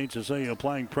 Now St. Cecilia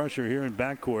applying pressure here in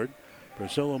backcourt.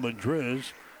 Priscilla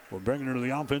Madriz will bring her to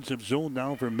the offensive zone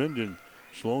now for Minden.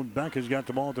 Sloan Beck has got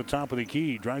the ball at the top of the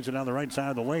key. Drives it down the right side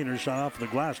of the lane. Her shot off the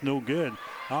glass. No good.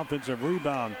 Offensive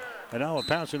rebound. And now a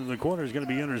pass into the corner is going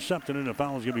to be intercepted, and a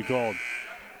foul is going to be called.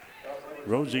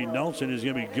 Rosie Nelson is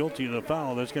going to be guilty of the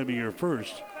foul. That's going to be her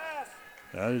first.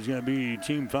 That is going to be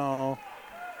team foul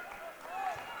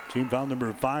Team foul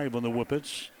number 5 on the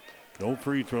Whippets. No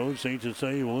free throws. St.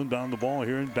 Cecilia will inbound the ball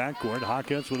here in backcourt.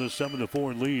 Hawkettes with a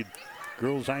 7-4 lead.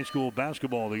 Girls high school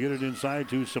basketball. They get it inside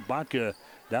to Sabatka.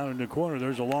 Down in the corner,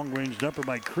 there's a long-range jumper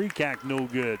by Kreekak. No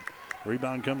good.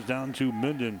 Rebound comes down to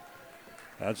Minden.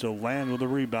 That's a Land with a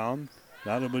rebound.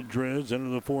 Now to Madriz into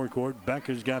the forecourt. Beck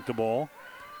has got the ball.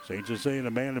 St. Cecilia in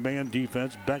a man-to-man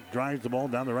defense. Beck drives the ball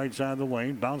down the right side of the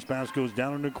lane. Bounce pass goes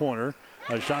down in the corner.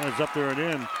 A shot is up there and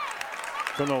in.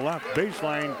 From the left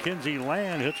baseline, Kinsey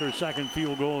Land hits her second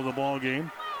field goal of the ball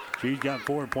game. She's got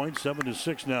 4 points,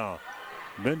 7-6 now.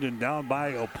 Minden down by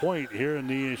a point here in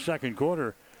the second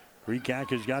quarter.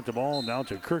 Kreekak has got the ball now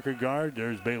to Kierkegaard.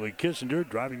 There's Bailey Kissinger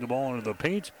driving the ball into the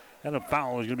paint, and a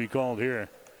foul is going to be called here.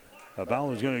 A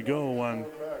foul is going to go on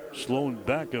Sloan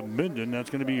Beck of Minden. That's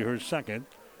going to be her second.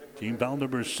 Team foul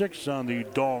number 6 on the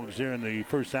Dogs here in the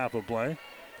first half of play.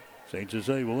 St.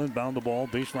 Cecilia will inbound the ball,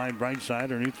 baseline right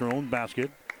side underneath their own basket.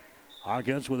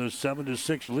 Hawkettes with a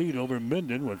 7-6 lead over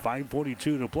Minden with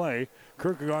 5:42 to play.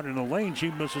 Kierkegaard in the lane.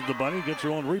 She misses the bunny, gets her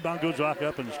own rebound, goes back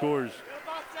up and scores.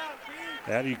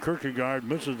 Addie Kierkegaard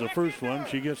misses the first one.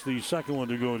 She gets the second one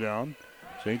to go down.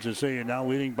 St. Cecilia now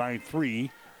leading by 3.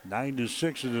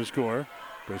 9-6 is the score.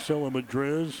 Priscilla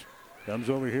Madriz comes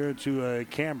over here to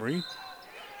Camry.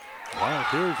 Well,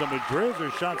 here's a Madriz. Her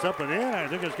shot's up and in. I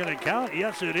think it's going to count.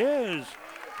 Yes, it is.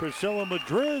 Priscilla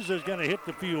Madriz is going to hit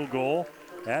the field goal.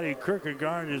 Addie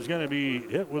Kierkegaard is going to be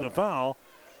hit with a foul.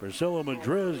 Priscilla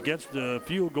Madriz gets the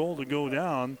field goal to go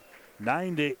down.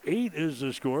 9-8 is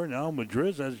the score. Now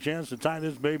Madriz has a chance to tie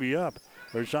this baby up.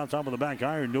 Her shot's off of the back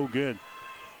iron, no good.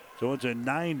 So it's a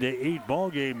 9-8 ball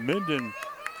game. Minden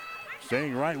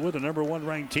staying right with the number 1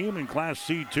 ranked team in Class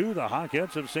C2. The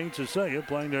Hawkettes of St. Cecilia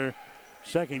playing their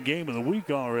second game of the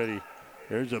week already.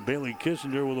 There's a Bailey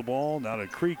Kissinger with the ball. Now to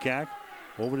Kreekak.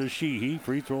 Over to Sheehy.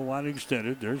 Free throw line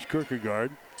extended. There's Kierkegaard.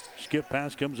 Skip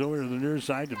pass comes over to the near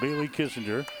side to Bailey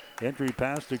Kissinger. Entry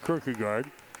pass to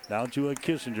Kierkegaard. Now to a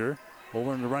Kissinger.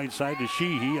 Over on the right side to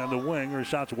Sheehy on the wing. Her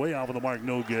shot's way off of the mark.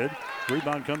 No good.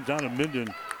 Rebound comes down to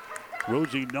Minden.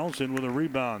 Rosie Nelson with a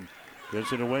rebound.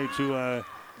 Gets it away to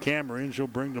Cameron. She'll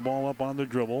bring the ball up on the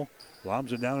dribble.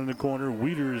 Lobs it down in the corner.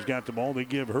 Weeder has got the ball. They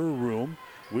give her room.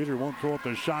 Weeder won't throw up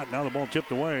the shot. Now the ball tipped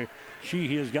away.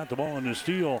 Sheehy has got the ball in the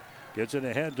steal. Gets it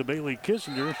ahead to Bailey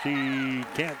Kissinger. She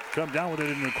can't come down with it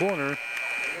in the corner.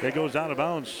 It goes out of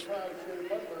bounds.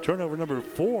 Turnover number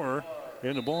 4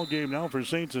 in the ball game now for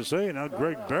St. Cecilia. Now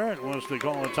Greg Barrett wants to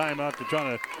call a timeout to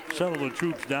try to settle the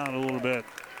troops down a little bit.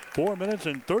 4 minutes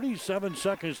and 37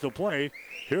 seconds to play.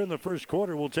 Here in the first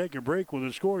quarter, we'll take a break with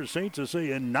the score. St.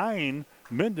 Cecilia 9,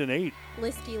 Minden 8.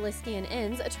 Liskey &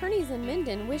 Inns, attorneys in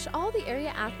Minden, wish all the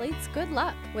area athletes good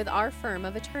luck. With our firm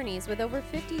of attorneys with over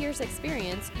 50 years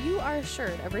experience, you are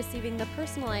assured of receiving the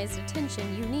personalized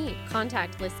attention you need.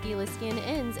 Contact Liskey &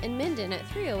 Inns in Minden at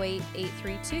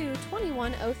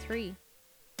 308-832-2103.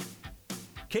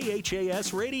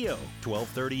 KHAS Radio,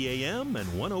 1230 AM and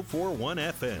 104.1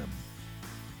 FM.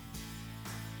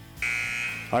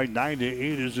 All right,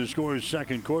 9-8 is the score.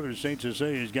 Second quarter, St.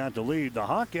 Cecilia's got the lead. The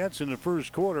Hawkettes in the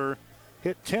first quarter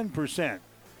hit 10%.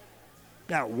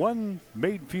 Now, 1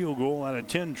 made field goal out of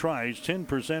 10 tries,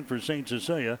 10% for St.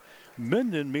 Cecilia.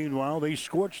 Minden, meanwhile, they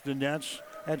scorched the nets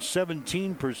at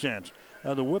 17%.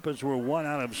 Now, the Whippets were 1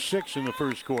 out of 6 in the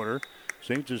first quarter.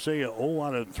 St. Cecilia 0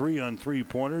 out of 3 on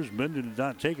three-pointers. Minden did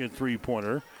not take a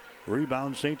three-pointer.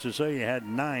 Rebound, St. Cecilia had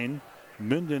 9.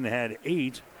 Minden had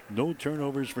 8. No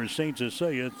turnovers for St.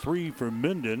 Cecilia, 3 for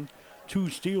Minden. 2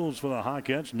 steals for the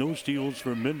Hawkettes, no steals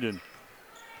for Minden.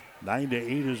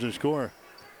 9-8 is the score.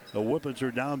 The Whippets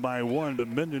are down by 1, but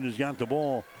Minden has got the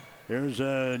ball. There's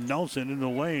Nelson in the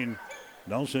lane.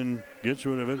 Nelson gets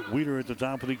rid of it. Weeder at the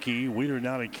top of the key. Weeder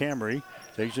now to Camry.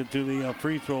 Takes it to the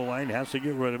free throw line. Has to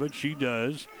get rid of it. She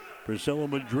does. Priscilla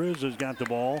Madriz has got the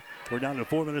ball. We're down to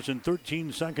 4 minutes and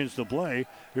 13 seconds to play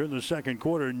here in the second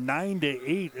quarter.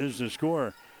 9-8 is the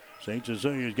score. St.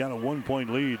 Cecilia's got a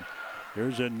 1-point lead.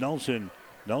 Here's a Nelson.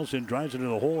 Nelson drives it into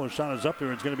the hole. Her shot is up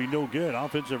there. It's going to be no good.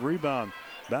 Offensive rebound.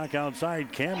 Back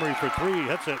outside. Camry for 3.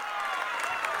 Hits it.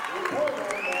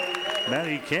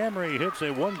 Maddie Camry hits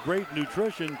a One Great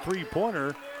Nutrition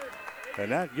three-pointer.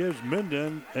 And that gives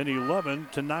Minden an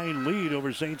 11-9 lead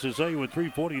over St. Cecilia with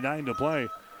 3:49 to play.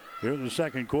 Here in the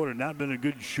second quarter. Not been a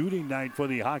good shooting night for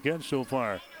the Hawkettes so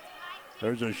far.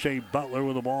 There's a Shea Butler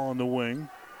with the ball on the wing.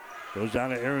 Goes down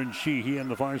to Aaron Sheehy on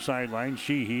the far sideline.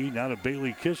 Sheehy now to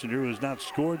Bailey Kissinger, who has not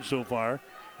scored so far.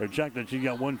 They're checked that she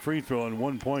got 1 free throw and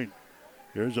 1 point.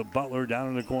 Here's a Butler down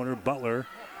in the corner. Butler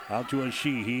out to a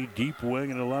Sheehy. Deep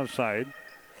wing on the left side.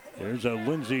 There's a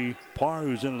Lindsey Parr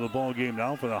who's into the ball game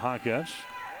now for the Hawkettes.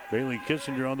 Bailey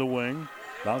Kissinger on the wing.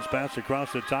 Bounce pass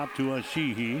across the top to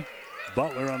Sheehy.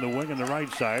 Butler on the wing on the right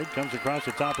side. Comes across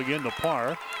the top again to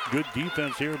Parr. Good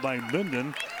defense here by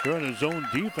Minden. They're in a zone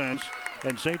defense.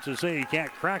 And St. Cecilia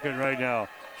can't crack it right now.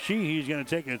 Sheehy's going to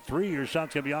take a three. Her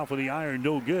shot's going to be off with the iron.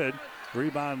 No good.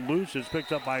 Rebound loose. It's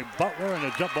picked up by Butler. And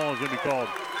a jump ball is going to be called.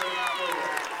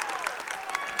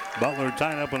 Butler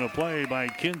tied up in a play by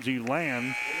Kinsey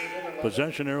Land.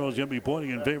 Possession arrow is going to be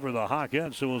pointing in favor of the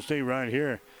Hawkettes, so we'll stay right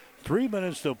here. 3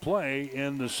 minutes to play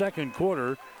in the second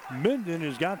quarter. Minden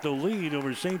has got the lead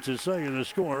over St. Cecilia. The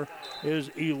score is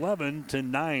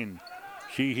 11-9.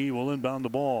 Sheehy will inbound the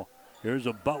ball. Here's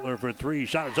a Butler for three.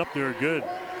 Shot is up there, good.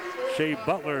 Shea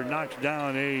Butler knocks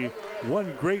down a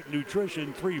One Great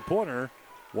Nutrition three-pointer.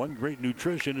 One Great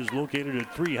Nutrition is located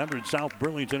at 300 South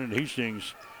Burlington and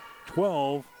Hastings.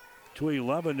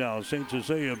 12-11 now. St.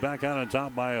 Cecilia back out on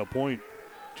top by a point.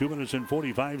 2 minutes and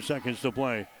 45 seconds to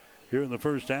play here in the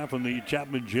first half in the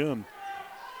Chapman Gym.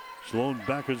 Sloan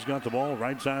Beck has got the ball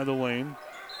right side of the lane.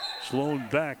 Sloan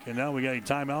Beck, and now we got a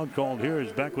timeout called here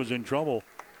as Beck was in trouble.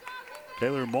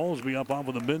 Taylor Molesby up off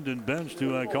of the Minden bench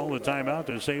to call the timeout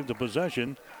to save the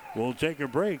possession. We'll take a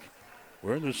break.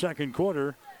 We're in the second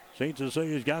quarter. St.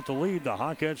 Cecilia's got the lead. The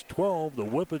Hawkettes 12, the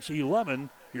Whippets 11.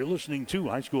 You're listening to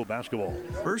high school basketball.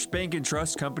 First Bank and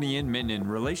Trust Company in Minden.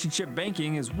 Relationship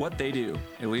banking is what they do.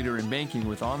 A leader in banking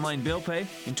with online bill pay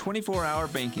and 24-hour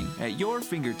banking at your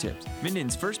fingertips.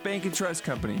 Minden's First Bank and Trust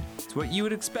Company. It's what you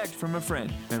would expect from a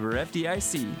friend. Member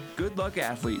FDIC. Good luck,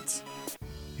 athletes.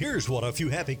 Here's what a few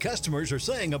happy customers are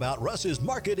saying about Russ's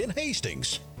Market in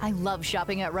Hastings. I love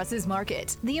shopping at Russ's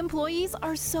Market. The employees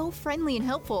are so friendly and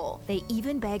helpful. They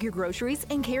even bag your groceries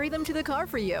and carry them to the car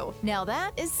for you. Now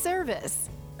that is service.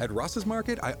 At Russ's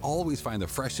Market, I always find the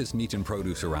freshest meat and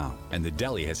produce around, and the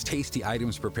deli has tasty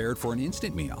items prepared for an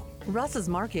instant meal. Russ's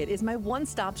Market is my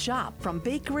one-stop shop, from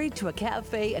bakery to a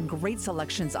cafe and great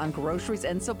selections on groceries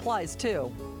and supplies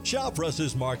too. Shop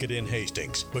Russ's Market in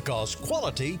Hastings because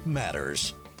quality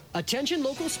matters. Attention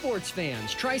local sports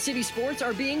fans. Tri-City Sports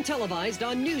are being televised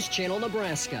on News Channel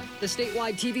Nebraska. The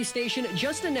statewide TV station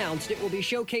just announced it will be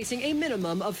showcasing a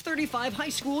minimum of 35 high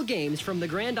school games from the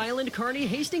Grand Island, Kearney,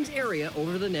 Hastings area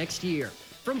over the next year.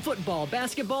 From football,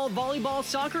 basketball, volleyball,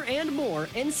 soccer, and more,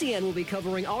 NCN will be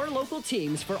covering our local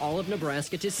teams for all of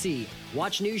Nebraska to see.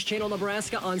 Watch News Channel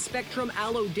Nebraska on Spectrum,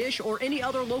 Allo, Dish, or any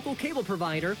other local cable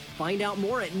provider. Find out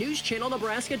more at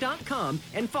newschannelnebraska.com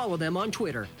and follow them on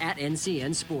Twitter at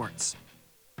NCN Sports.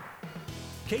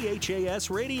 KHAS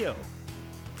Radio.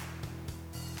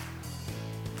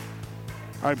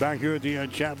 All right, back here at the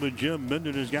Chapman Gym,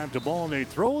 Minden has got the ball, and they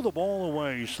throw the ball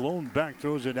away. Sloan Beck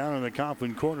throws it down in the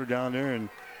Coffin corner down there and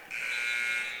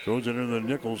throws it into the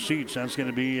nickel seats. That's going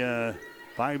to be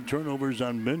 5 turnovers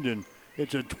on Minden.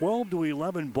 It's a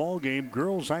 12-11 ball game,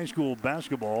 girls high school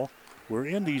basketball. We're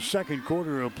in the second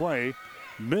quarter of play.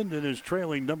 Minden is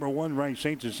trailing number 1 ranked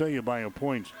St. Cecilia by a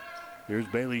point. Here's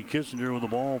Bailey Kissinger with the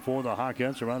ball for the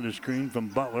Hawkettes around the screen from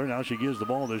Butler. Now she gives the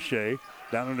ball to Shea.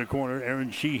 Down in the corner,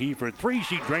 Erin Sheehy for 3.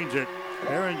 She drains it.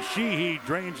 Erin Sheehy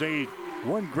drains a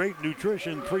One Great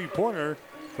Nutrition three-pointer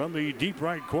from the deep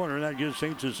right corner. That gives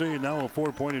St. Cecilia now a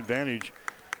 4-point advantage.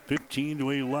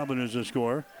 15-11 is the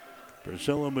score.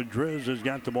 Priscilla Madriz has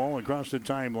got the ball across the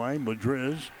timeline.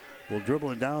 Madriz will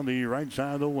dribble it down the right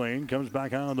side of the lane. Comes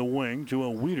back out of the wing to a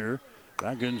Weeder.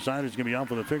 Back inside, it's going to be out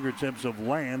for the fingertips of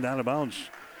Land, out of bounds.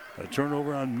 A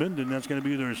turnover on Minden. That's going to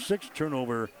be their 6th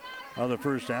turnover of the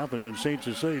first half. And St.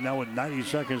 Cecilia now with 90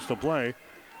 seconds to play.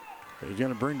 He's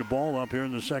going to bring the ball up here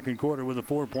in the second quarter with a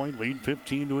 4-point lead,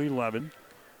 15-11.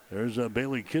 There's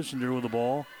Bailey Kissinger with the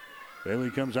ball. Bailey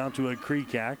comes out to a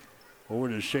Kreekak. Over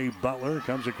to Shea Butler.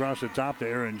 Comes across the top to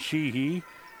Erin Sheehy.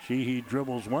 Sheehy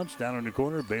dribbles once down in the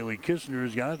corner. Bailey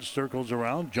Kissinger's got it. Circles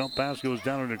around. Jump pass goes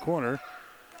down in the corner.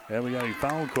 And we got a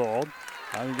foul called.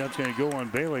 I think that's going to go on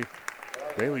Bailey.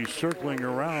 Bailey circling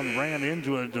around, ran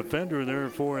into a defender there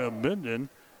for Minden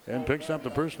and picks up the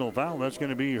personal foul. That's going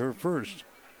to be her first.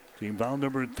 Team foul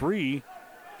number 3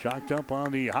 chalked up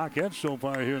on the Hawkettes so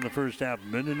far here in the first half.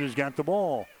 Minden has got the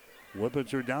ball.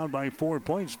 Whippets are down by 4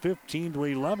 points,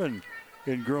 15-11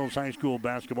 in girls high school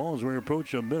basketball as we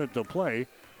approach a minute to play.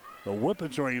 The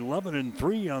Whippets are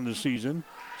 11-3 on the season.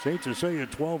 St. Cecilia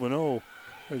 12-0.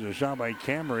 There's a shot by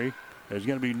Camry. It's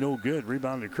going to be no good.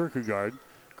 Rebound to Kierkegaard.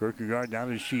 Kierkegaard down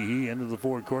to Sheehy into the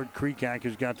forecourt. Kreekak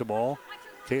has got the ball.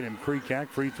 Tatum Kreekak,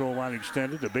 free throw line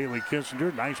extended to Bailey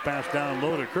Kissinger. Nice pass down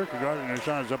low to Kierkegaard, and her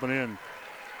shot is up and in.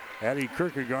 Addie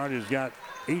Kierkegaard has got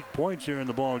 8 points here in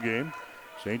the ball game.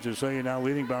 St. Cecilia now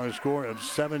leading by a score of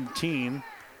 17-11.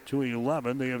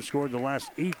 They have scored the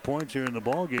last 8 points here in the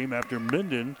ball game after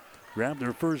Minden grabbed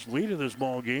their first lead of this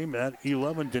ball game at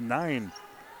 11-9.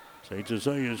 St.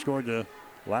 Cecilia scored the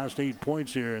last 8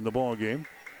 points here in the ball game.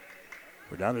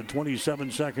 We're down to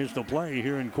 27 seconds to play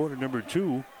here in quarter number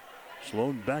 2.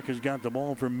 Sloan Beck has got the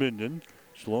ball for Minden.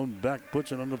 Sloan Beck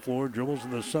puts it on the floor, dribbles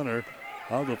in the center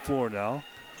of the floor now.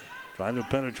 Trying to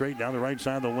penetrate down the right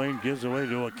side of the lane, gives away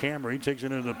to a Camry, takes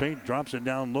it into the paint, drops it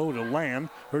down low to Land.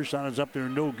 Her shot is up there,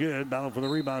 no good. Battle for the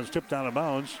rebound is tipped out of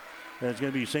bounds. That's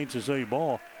going to be St. Cecilia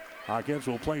ball. Hawkins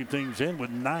will play things in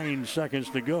with 9 seconds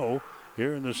to go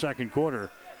here in the second quarter.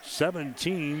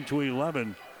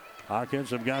 17-11.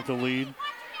 Hawkins have got the lead.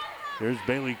 There's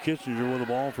Bailey Kissinger with the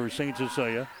ball for St.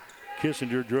 Cecilia.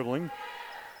 Kissinger dribbling.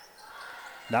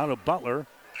 Now to Butler.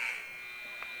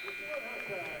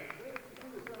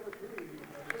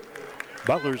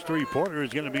 Butler's three-pointer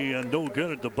is going to be no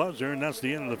good at the buzzer, and that's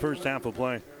the end of the first half of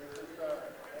play.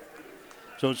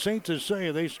 So St.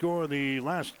 Cecilia, they score the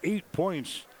last 8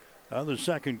 points of the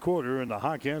second quarter, and the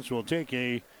Hawkins will take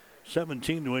a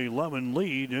 17-11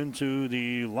 lead into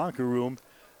the locker room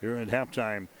here at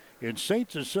halftime. It's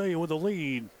St. Cecilia with the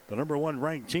lead, the number 1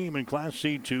 ranked team in Class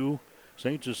C2.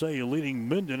 St. Cecilia leading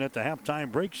Minden at the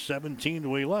halftime break,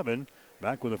 17-11.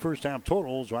 Back with the first half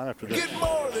totals right after this. Get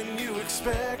more than you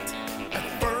expect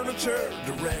at Furniture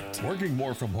Direct. Working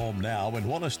more from home now and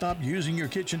want to stop using your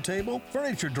kitchen table?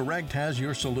 Furniture Direct has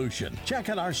your solution. Check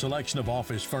out our selection of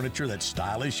office furniture that's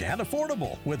stylish and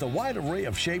affordable. With a wide array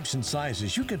of shapes and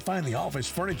sizes, you can find the office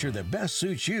furniture that best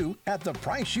suits you at the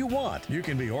price you want. You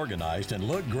can be organized and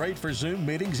look great for Zoom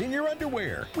meetings in your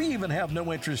underwear. We even have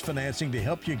no interest financing to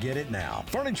help you get it now.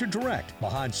 Furniture Direct,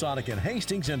 behind Sonic and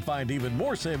Hastings, and find even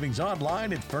more savings online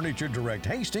at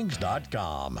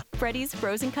FurnitureDirectHastings.com. Freddy's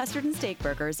Frozen Custard and Steak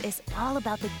Burgers is all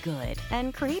about the good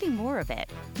and creating more of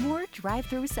it. More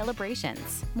drive-through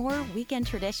celebrations, more weekend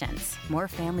traditions, more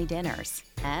family dinners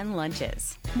and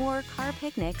lunches, more car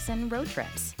picnics and road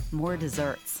trips, more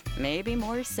desserts, maybe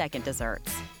more second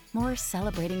desserts. More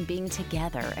celebrating being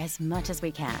together as much as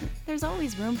we can. There's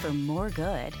always room for more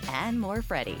good and more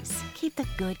Freddy's. Keep the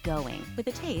good going with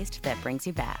a taste that brings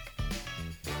you back.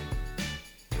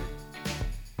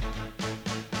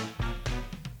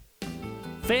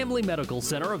 Family Medical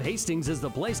Center of Hastings is the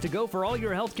place to go for all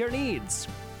your healthcare needs.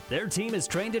 Their team is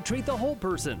trained to treat the whole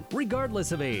person,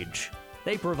 regardless of age.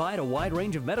 They provide a wide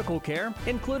range of medical care,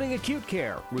 including acute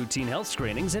care, routine health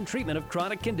screenings, and treatment of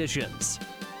chronic conditions.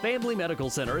 Family Medical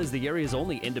Center is the area's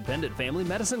only independent family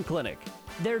medicine clinic.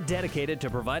 They're dedicated to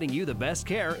providing you the best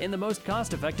care in the most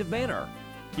cost-effective manner.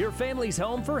 Your family's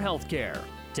home for healthcare.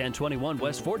 1021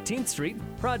 West 14th Street,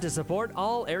 proud to support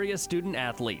all area student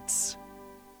athletes.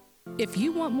 If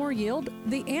you want more yield,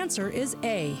 the answer is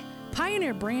A.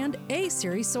 Pioneer brand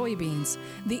A-Series soybeans.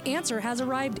 The answer has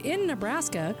arrived in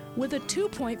Nebraska with a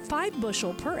 2.5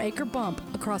 bushel per acre bump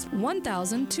across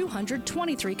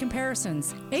 1,223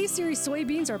 comparisons. A-Series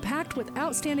soybeans are packed with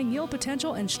outstanding yield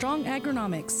potential and strong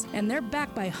agronomics, and they're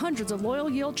backed by hundreds of loyal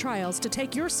yield trials to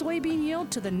take your soybean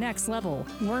yield to the next level.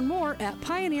 Learn more at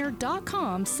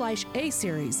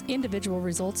pioneer.com/A-Series. Individual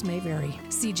results may vary.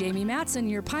 See Jamie Matson,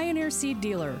 your Pioneer seed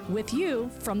dealer, with you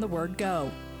from the word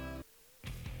go.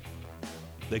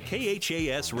 The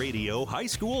KHAS Radio High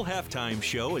School Halftime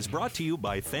Show is brought to you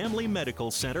by Family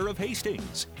Medical Center of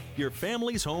Hastings, your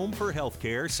family's home for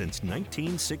healthcare since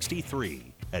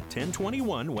 1963 at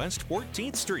 1021 West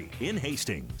 14th Street in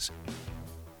Hastings.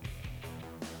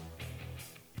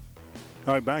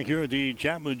 All right, back here at the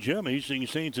Chapman Gym,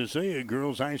 Hastings St. Cecilia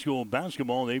girls high school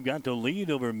basketball. They've got the lead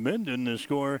over Minden. The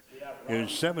score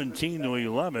is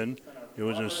 17-11. It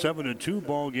was a 7-2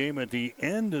 ball game at the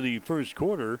end of the first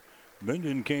quarter.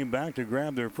 Minden came back to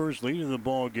grab their first lead of the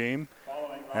ball game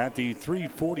at the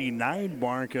 3:49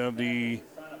 mark of the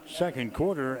second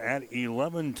quarter at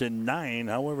 11-9.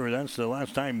 However, that's the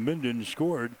last time Minden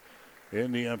scored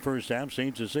in the first half.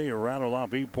 St. Cecilia rattled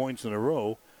off 8 points in a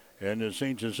row, and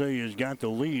St. Cecilia's got the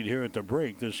lead here at the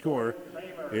break. The score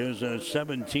is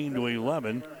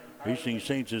 17-11. Hastings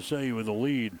St. Cecilia with the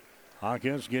lead.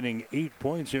 Hawkins getting 8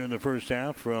 points here in the first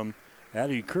half from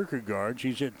Addie Kierkegaard.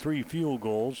 She's hit 3 field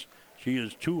goals. She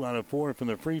is 2 out of 4 from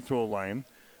the free throw line.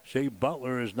 Shea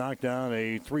Butler has knocked down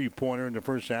a three-pointer in the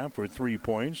first half for 3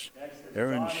 points.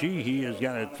 Aaron Sheehy has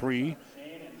got a 3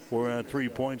 for 3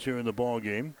 points here in the ball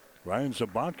game. Ryan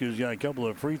Sabatka's got a couple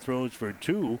of free throws for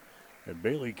 2. And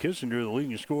Bailey Kissinger, the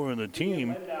leading scorer on the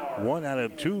team, 1 out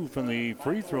of 2 from the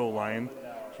free throw line.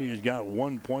 She has got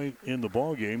 1 point in the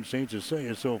ball game. St.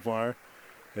 Cecilia so far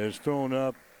has thrown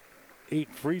up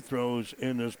 8 free throws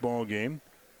in this ball game.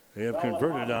 They have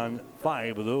converted on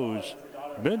 5 of those.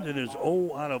 Minden is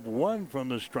 0 out of 1 from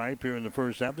the stripe here in the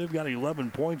first half. They've got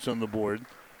 11 points on the board.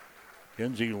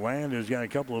 Kenzie Land has got a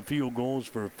couple of field goals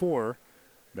for 4.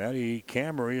 Maddie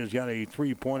Camry has got a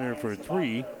three-pointer for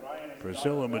 3.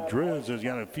 Priscilla Madriz has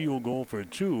got a field goal for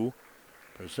 2.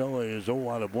 Priscilla is 0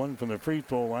 out of 1 from the free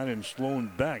throw line, and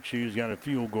Sloan Beck, she's got a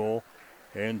field goal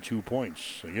and 2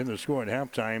 points. Again, the score at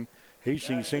halftime,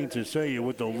 Hastings St. Cecilia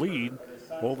with the lead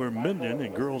over Minden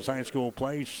in girls high school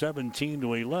play,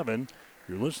 17-11.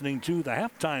 You're listening to the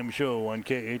halftime show on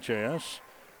KHAS.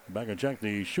 Back and check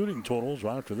the shooting totals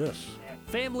right after this.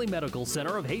 Family Medical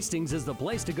Center of Hastings is the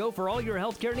place to go for all your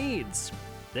healthcare needs.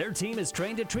 Their team is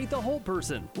trained to treat the whole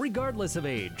person, regardless of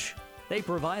age. They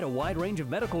provide a wide range of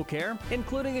medical care,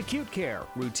 including acute care,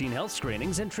 routine health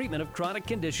screenings, and treatment of chronic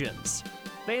conditions.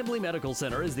 Family Medical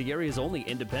Center is the area's only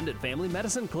independent family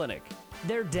medicine clinic.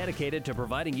 They're dedicated to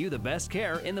providing you the best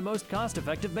care in the most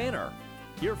cost-effective manner.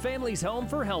 Your family's home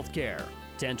for health care.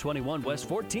 1021 West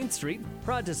 14th Street,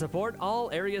 proud to support all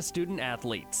area student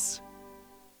athletes.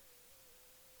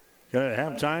 At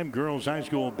halftime, girls high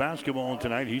school basketball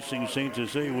tonight. Hastings St.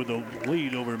 Cecilia with a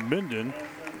lead over Minden.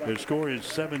 The score is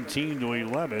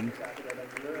 17-11.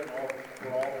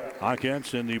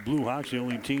 Hawkettes and the Blue Hawks, the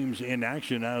only teams in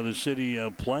action out of the city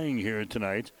playing here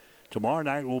tonight. Tomorrow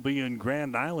night we'll be in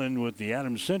Grand Island with the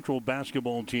Adams Central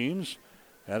basketball teams.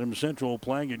 Adams Central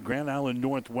playing at Grand Island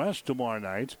Northwest tomorrow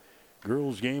night.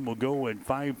 Girls game will go at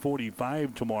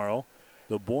 5:45 tomorrow.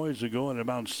 The boys will go at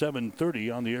about 7:30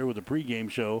 on the air with a pregame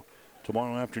show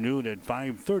tomorrow afternoon at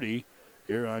 5:30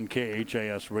 here on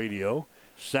KHAS Radio.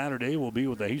 Saturday will be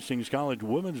with the Hastings College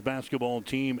women's basketball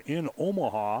team in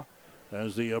Omaha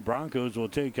as the Broncos will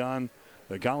take on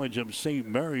the College of St.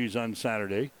 Mary's on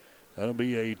Saturday. That'll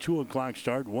be a 2 o'clock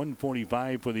start,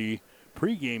 1:45 for the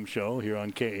pregame show here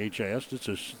on KHAS. It's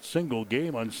a single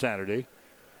game on Saturday.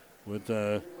 With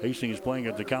Hastings playing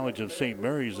at the College of St.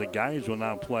 Mary's, the guys will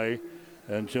not play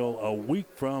until a week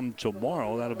from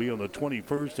tomorrow. That'll be on the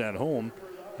 21st at home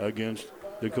against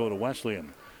Dakota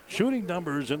Wesleyan. Shooting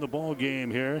numbers in the ball game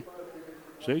here.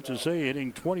 St. Cecilia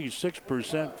hitting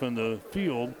 26% from the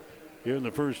field here in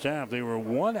the first half. They were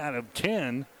 1 out of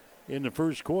 10 in the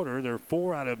first quarter. They're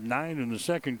 4 out of 9 in the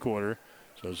second quarter.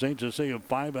 So St. Cecilia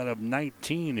 5 out of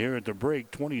 19 here at the break,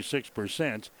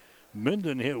 26%.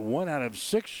 Minden hit 1 out of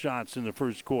 6 shots in the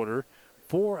first quarter,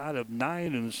 4 out of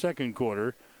 9 in the second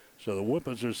quarter. So the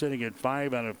Whippets are sitting at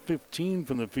 5 out of 15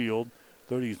 from the field,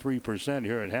 33%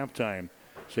 here at halftime.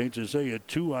 St. Cecilia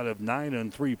 2 out of 9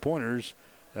 on three-pointers.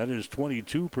 That is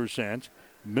 22%.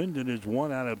 Minden is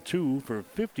 1 out of 2 for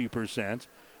 50%.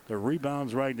 The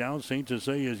rebounds right now, St.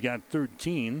 Cecilia has got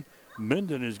 13.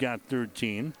 Minden has got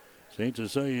 13. St.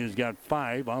 Cecilia has got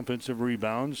 5 offensive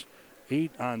rebounds,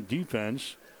 8 on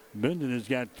defense. Minden has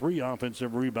got 3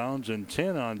 offensive rebounds and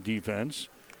 10 on defense.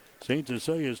 St.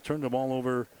 Cecilia has turned the ball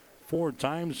over 4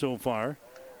 times so far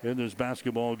in this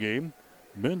basketball game.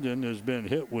 Minden has been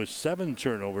hit with 7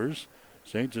 turnovers.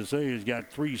 St. Cecilia has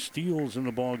got 3 steals in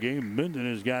the ball game. Minden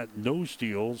has got no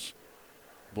steals.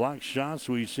 Block shots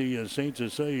we see as St.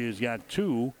 Cecilia has got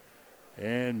 2,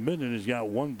 and Minden has got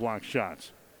 1 block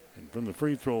shot. And from the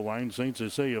free throw line, St.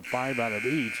 Cecilia 5 out of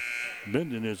 8.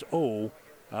 Minden is 0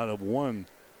 out of 1.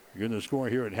 You're going to score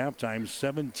here at halftime,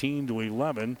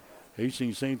 17-11.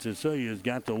 Hastings St. Cecilia has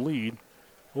got the lead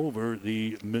over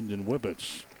the Minden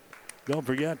Whippets. Don't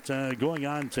forget, going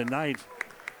on tonight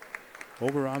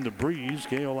over on the Breeze,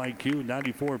 KOIQ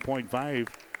 94.5,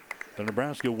 the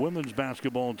Nebraska women's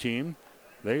basketball team.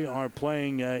 They are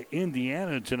playing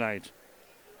Indiana tonight.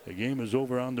 The game is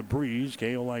over on the Breeze,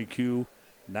 KOIQ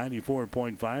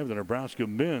 94.5. The Nebraska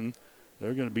men,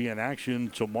 they're going to be in action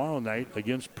tomorrow night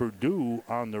against Purdue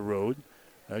on the road.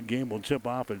 That game will tip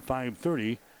off at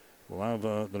 5:30. We'll have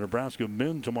the Nebraska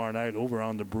men tomorrow night over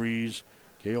on the Breeze,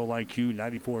 KOIQ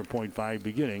 94.5,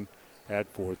 beginning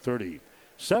at 4:30.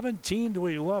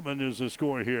 17-11 is the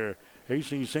score here.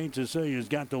 Hastings St. Cecilia has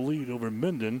got the lead over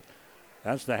Minden.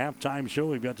 That's the halftime show.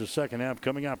 We've got the second half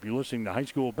coming up. You're listening to high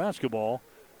school basketball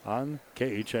on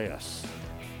KHAS.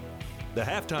 The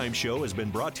halftime show has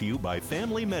been brought to you by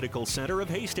Family Medical Center of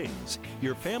Hastings,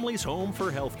 your family's home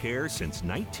for health care since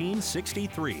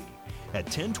 1963 at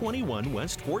 1021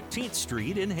 West 14th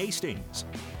Street in Hastings.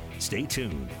 Stay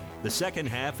tuned. The second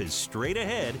half is straight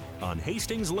ahead on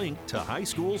Hastings' link to high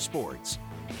school sports.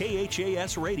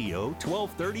 KHAS Radio,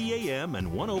 1230 AM and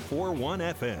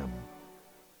 104.1 FM.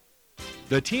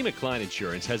 The team at Klein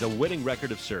Insurance has a winning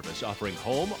record of service, offering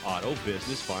home, auto,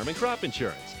 business, farm, and crop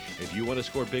insurance. If you want to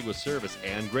score big with service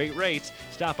and great rates,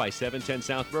 stop by 710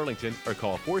 South Burlington or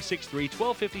call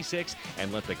 463-1256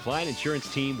 and let the Klein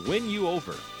Insurance team win you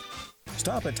over.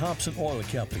 Stop at Thompson Oil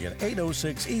Company at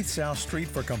 806 East South Street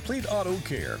for complete auto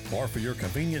care. Or for your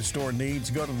convenience store needs,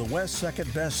 go to the West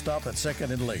 2nd Best Stop at 2nd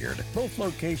and Laird. Both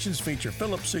locations feature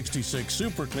Phillips 66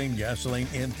 Super Clean gasoline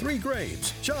in 3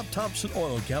 grades. Shop Thompson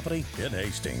Oil Company in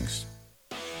Hastings.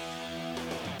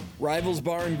 Rivals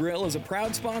Bar and Grill is a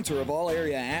proud sponsor of all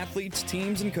area athletes,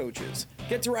 teams, and coaches.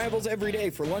 Get to Rivals every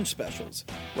day for lunch specials.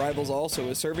 Rivals also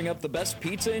is serving up the best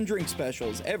pizza and drink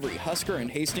specials every Husker and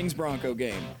Hastings Bronco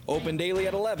game. Open daily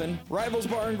at 11, Rivals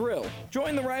Bar and Grill.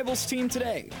 Join the Rivals team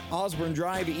today. Osborne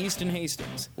Drive, East in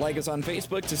Hastings. Like us on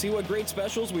Facebook to see what great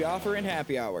specials we offer in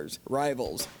happy hours.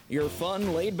 Rivals, your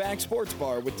fun, laid-back sports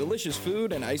bar with delicious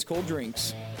food and ice-cold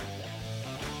drinks.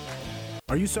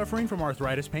 Are you suffering from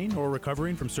arthritis pain or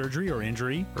recovering from surgery or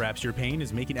injury? Perhaps your pain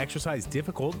is making exercise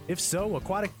difficult. If so,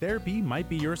 aquatic therapy might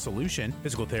be your solution.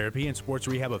 Physical Therapy and Sports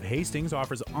Rehab of Hastings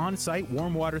offers on-site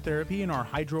warm water therapy in our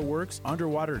HydroWorks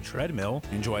underwater treadmill.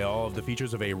 Enjoy all of the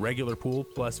features of a regular pool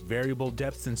plus variable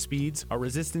depths and speeds, a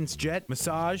resistance jet,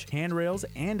 massage, handrails,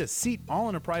 and a seat all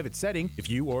in a private setting. If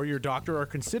you or your doctor are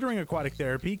considering aquatic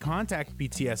therapy, contact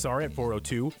PTSR at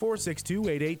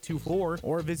 402-462-8824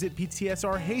 or visit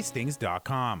ptsrhastings.com.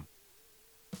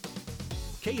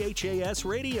 KHAS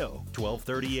Radio,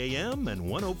 1230 AM and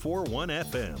 104.1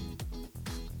 FM.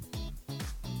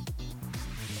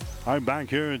 I'm back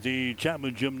here at the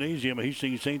Chapman Gymnasium.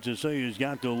 Hastings St. Cecilia's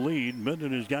got the lead.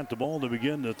 Minden has got the ball to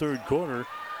begin the third quarter.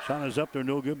 Shot is up there,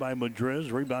 no good by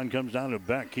Madriz. Rebound comes down to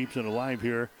Beck, keeps it alive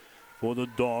here for the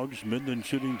Dogs. Minden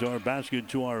shooting to our basket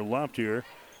to our left here.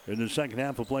 In the second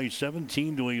half of play,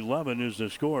 17-11 is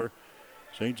the score.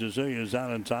 St. Cecilia is out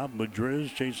on top.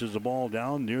 Madriz chases the ball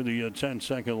down near the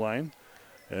 10-second line.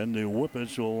 And the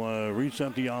Whippets will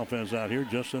reset the offense out here,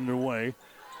 just underway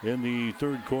in the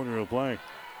third quarter of play.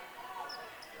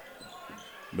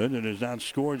 Minden has not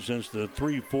scored since the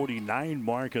 3:49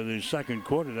 mark of the second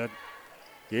quarter. That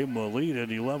gave them a lead at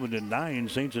 11-9.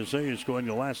 St. Cecilia scoring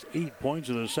the last 8 points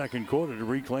of the second quarter to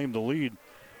reclaim the lead.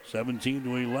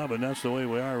 17-11. That's the way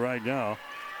we are right now.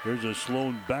 Here's a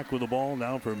Sloan Beck with the ball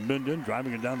now for Minden,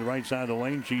 driving it down the right side of the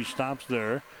lane. She stops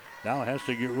there. Now has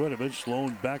to get rid of it.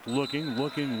 Sloan Beck looking,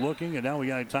 and now we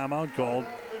got a timeout called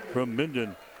from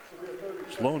Minden.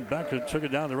 Sloan Beck took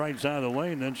it down the right side of the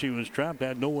lane, then she was trapped,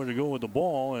 had nowhere to go with the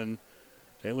ball, and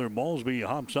Taylor Ballsby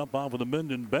hops up off of the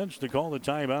Minden bench to call the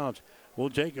timeout.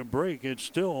 We'll take a break. It's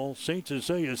still St.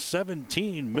 Cecilia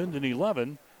 17, Minden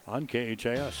 11 on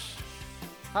KHAS.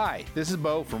 Hi, this is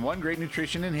Bo from One Great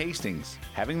Nutrition in Hastings.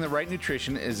 Having the right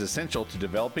nutrition is essential to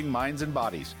developing minds and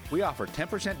bodies. We offer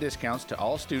 10% discounts to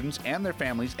all students and their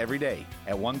families every day.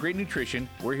 At One Great Nutrition,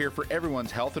 we're here for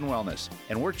everyone's health and wellness,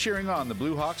 and we're cheering on the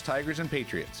Blue Hawks, Tigers, and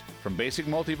Patriots. From basic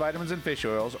multivitamins and fish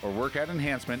oils or workout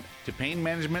enhancement to pain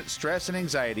management, stress, and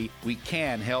anxiety, we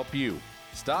can help you.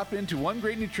 Stop into One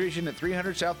Great Nutrition at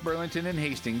 300 South Burlington in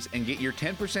Hastings and get your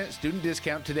 10% student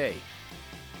discount today.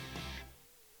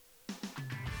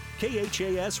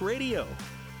 KHAS Radio.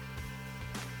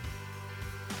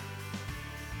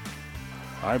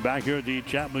 All right, back here at the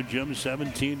Chapman Gym,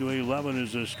 17-11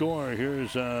 is the score.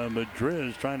 Here's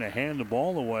Madriz trying to hand the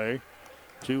ball away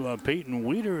to Peyton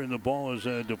Weeder, and the ball is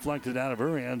deflected out of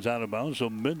her hands, out of bounds, so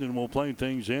Minden will play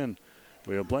things in.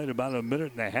 We have played about a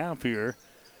minute and a half here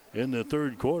in the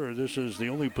third quarter. This is the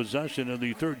only possession of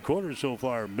the third quarter so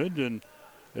far. Minden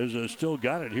has still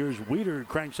got it. Here's Weeder,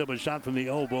 cranks up a shot from the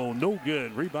elbow. No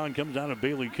good. Rebound comes out of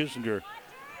Bailey Kissinger.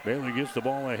 Bailey gets the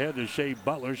ball ahead to Shea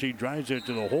Butler. She drives it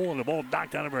to the hole, and the ball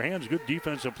knocked out of her hands. Good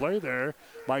defensive play there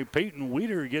by Peyton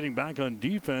Weeder, getting back on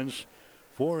defense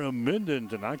for Minden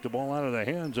to knock the ball out of the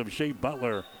hands of Shea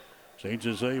Butler. St.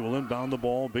 Cecilia will inbound the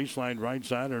ball. Baseline right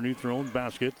side underneath her own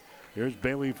basket. Here's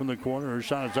Bailey from the corner. Her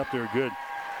shot is up there good.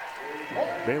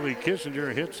 Bailey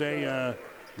Kissinger hits a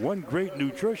One Great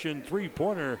Nutrition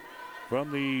three-pointer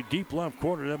from the deep left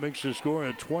corner. That makes the score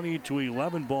a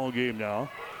 20-11 ball game now.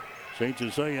 St.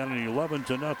 Cecilia on an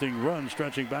 11-0 run,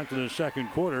 stretching back to the second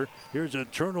quarter. Here's a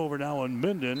turnover now on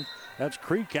Minden. That's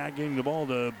Creekat getting the ball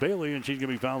to Bailey, and she's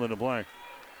going to be fouled in the play.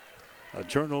 A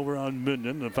turnover on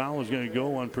Minden. The foul is going to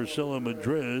go on Priscilla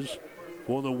Madriz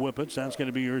for the Whippets. That's going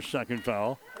to be her second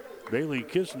foul. Bailey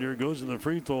Kissinger goes to the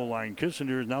free throw line.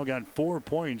 Kissinger has now got 4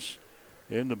 points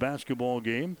in the basketball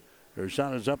game. Her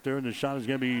shot is up there, and the shot is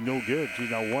going to be no good. She's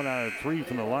now 1 out of 3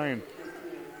 from the line.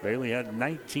 Bailey had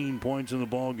 19 points in the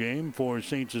ball game for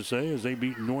St. Cecilia as they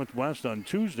beat Northwest on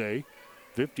Tuesday,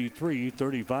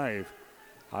 53-35.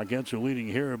 Hawkettes are leading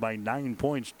here by 9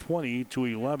 points,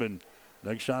 20-11.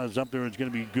 Next shot is up there. It's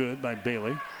going to be good by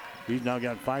Bailey. He's now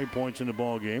got 5 points in the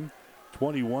ball game,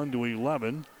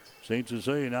 21-11. St.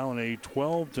 Cecilia now in a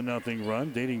 12-0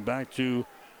 run, dating back to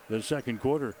the second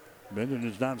quarter. Minden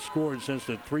has not scored since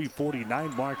the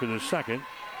 3:49 mark of the second.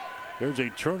 There's a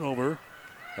turnover.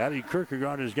 Addie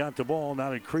Kierkegaard has got the ball.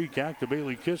 Now to Kreekak to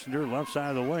Bailey Kissinger, left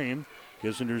side of the lane.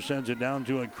 Kissinger sends it down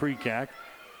to a Kreekak.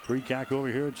 Kreekak over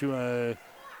here to a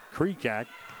Kreekak.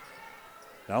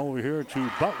 Now over here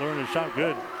to Butler, and a shot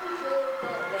good.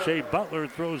 Shea Butler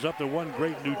throws up the one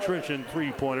Great Nutrition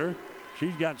three-pointer.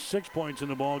 She's got 6 points in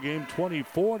the ball game,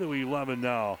 24-11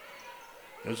 now.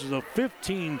 This is a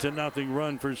 15-0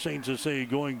 run for St. Cecilia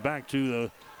going back to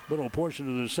the middle portion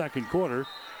of the second quarter.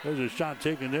 There's a shot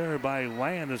taken there by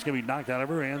Land that's going to be knocked out of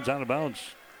her hands, out of bounds.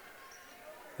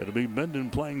 It'll be Minden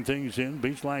playing things in.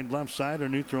 Baseline left side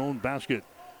underneath their own basket.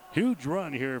 Huge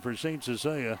run here for St.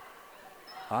 Cecilia.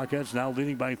 Hawkettes now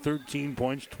leading by 13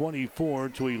 points,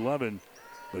 24-11.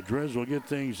 Madriz will get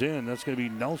things in. That's going to be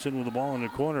Nelson with the ball in the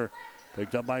corner.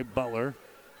 Picked up by Butler.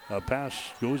 A pass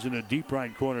goes in a deep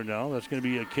right corner now. That's going to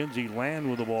be a Kinsey Land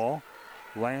with the ball.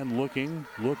 Land looking.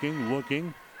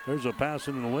 There's a pass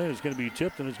into the lane. It's going to be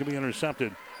tipped, and it's going to be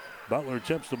intercepted. Butler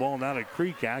tips the ball now to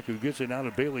Kreekak, who gets it now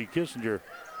to Bailey Kissinger.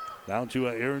 Down to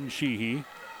Aaron Sheehy.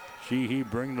 Sheehy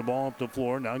bringing the ball up the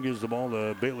floor. Now gives the ball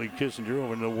to Bailey Kissinger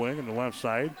over in the wing on the left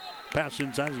side. Pass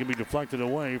inside is going to be deflected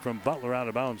away from Butler, out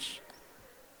of bounds.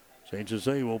 St.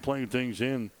 Cecilia will play things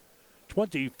in.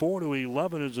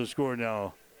 24-11 is the score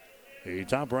now. The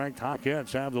top-ranked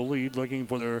Hawkettes have the lead, looking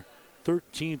for their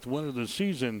 13th win of the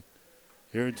season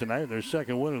here tonight, their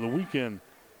second win of the weekend.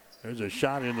 There's a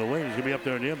shot in the lane. It's going to be up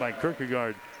there at the end by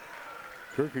Kierkegaard.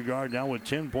 Kierkegaard now with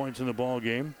 10 points in the ball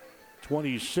game.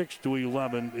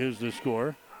 26-11 is the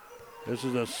score. This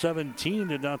is a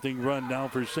 17-0 run now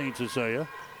for St. Cecilia.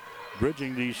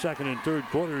 Bridging the second and third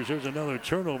quarters, here's another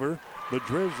turnover.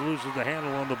 Madriz loses the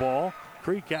handle on the ball.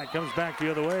 Kreekak comes back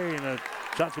the other way, and the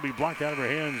shot's going to be blocked out of her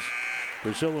hands.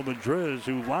 Priscilla Madriz,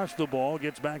 who lost the ball,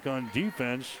 gets back on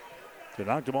defense to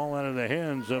knock the ball out of the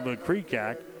hands of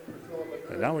Kreekak.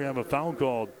 And now we have a foul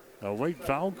called, a late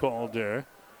foul called there.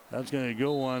 That's going to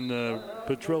go on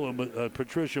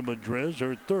Patricia Madriz,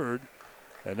 her third.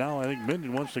 And now I think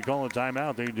Minden wants to call a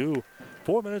timeout. They do.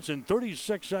 4 minutes and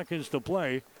 36 seconds to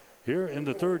play here in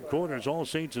the third quarter. It's all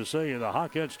St. Cecilia. The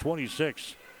Hawkettes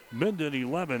 26, Minden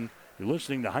 11. You're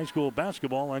listening to high school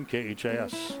basketball on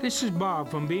KHAS. This is Bob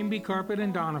from B&B Carpet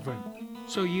and Donovan.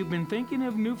 So you've been thinking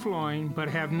of new flooring but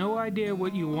have no idea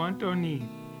what you want or need.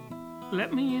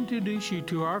 Let me introduce you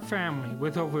to our family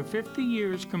with over 50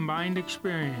 years combined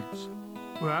experience.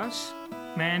 Russ,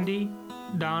 Mandy,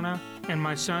 Donna, and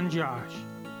my son Josh.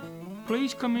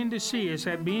 Please come in to see us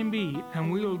at B&B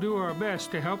and we will do our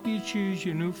best to help you choose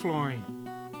your new flooring.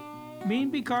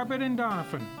 B&B Carpet and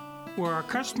Donovan, where our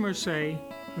customers say,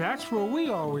 that's where we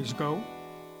always go.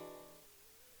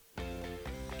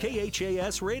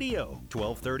 KHAS Radio,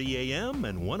 1230 AM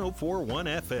and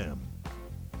 104.1 FM.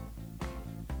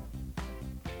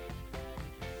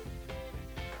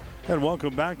 And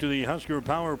welcome back to the Husker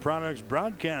Power Products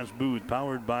broadcast booth,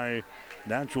 powered by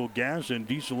natural gas and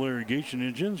diesel irrigation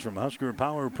engines from Husker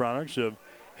Power Products of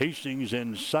Hastings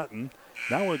and Sutton.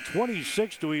 Now a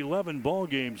 26-11 ball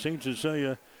game. St.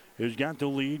 Cecilia has got the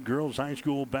lead, girls high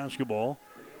school basketball.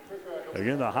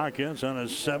 Again, the Hawkettes on a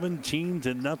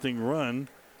 17-0 run,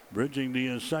 bridging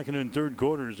the second and third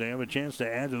quarters. They have a chance to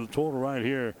add to the total right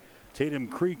here. Tatum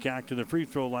Kreekak to the free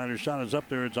throw line. Her shot is up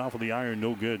there. It's off of the iron.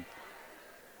 No good.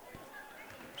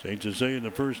 St. Cecilia in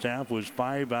the first half was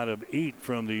 5 out of 8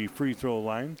 from the free throw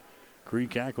line.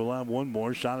 Kreekak will have one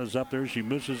more. Shot is up there. She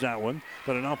misses that one,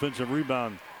 but an offensive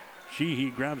rebound. Sheehy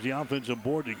grabs the offensive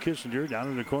board to Kissinger. Down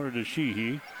in the corner to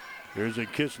Sheehy. There's a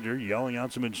Kissinger yelling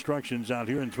out some instructions out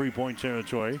here in three-point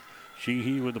territory.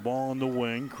 Sheehy with the ball on the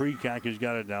wing. Kreekak has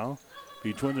got it now.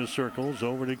 Between the circles,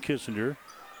 over to Kissinger.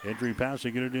 Entry pass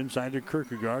to get it inside to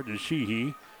Kierkegaard to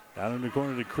Sheehy. Down in the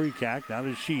corner to Kreekak. Now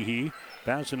to Sheehy.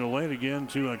 Passing the lane again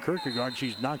to Kierkegaard.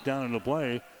 She's knocked down in the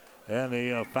play. And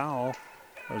a foul.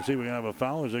 Let's see, we have a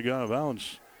foul as they go out of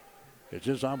bounds. It's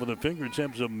just off of the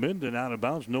fingertips of Minden, out of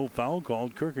bounds. No foul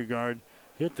called. Kierkegaard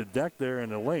hit the deck there in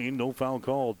the lane. No foul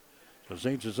called. So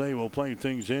St. Cecilia will play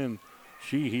things in.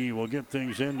 Sheehy will get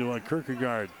things into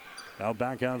Kierkegaard. Now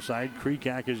back outside.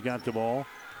 Kreekak has got the ball.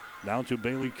 Now to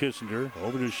Bailey Kissinger.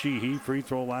 Over to Sheehy. Free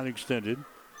throw line extended.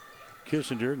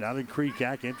 Kissinger now to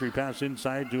Kreekak. Entry pass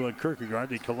inside to Kierkegaard.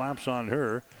 They collapse on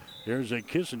her. There's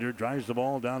Kissinger. Drives the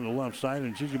ball down the left side,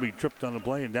 and she's going to be tripped on the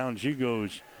play, and down she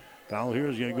goes. Foul here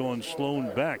is going to go on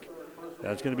Sloan Beck.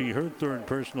 That's going to be her third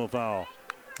personal foul.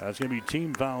 That's going to be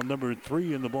team foul number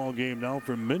 3 in the ball game now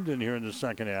for Minden here in the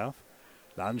second half.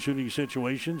 Non-shooting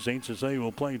situation. St. Cecilia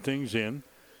will play things in.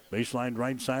 Baseline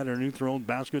right side underneath their own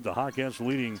basket. The Hawkettes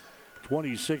leading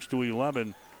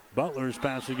 26-11. Butler's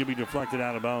pass is going to be deflected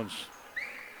out of bounds.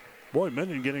 Boy,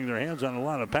 Minden getting their hands on a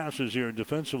lot of passes here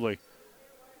defensively.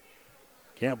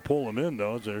 Can't pull them in,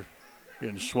 though, as they're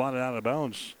getting swatted out of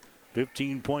bounds.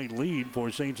 15-point lead for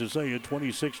St. Cecilia,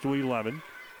 26-11.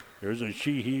 Here's a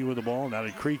Sheehy with the ball. Now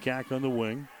to Kreekak on the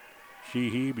wing.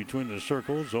 Sheehy between the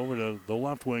circles over to the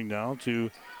left wing now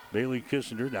to Bailey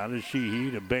Kissinger. Down to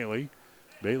Sheehy to Bailey.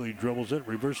 Bailey dribbles it,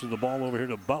 reverses the ball over here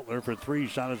to Butler for three.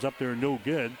 Shot is up there, no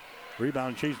good.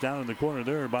 Rebound chased down in the corner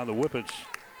there by the Whippets.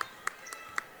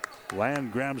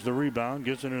 Land grabs the rebound,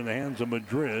 gets it in the hands of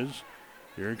Madriz.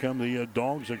 Here come the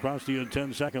Dogs across the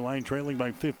 10-second line, trailing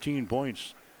by 15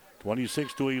 points.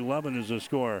 26-11 is the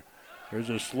score. There's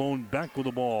a Sloan Beck with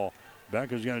the ball.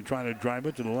 Beck is going to try to drive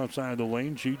it to the left side of the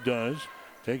lane. She does.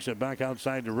 Takes it back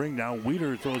outside the ring now.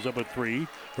 Weeder throws up a three.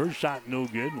 Her shot no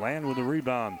good. Land with the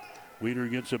rebound. Weeder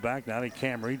gets it back now to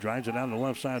Camry. Drives it down the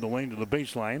left side of the lane to the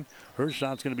baseline. Her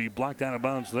shot's going to be blocked out of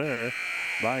bounds there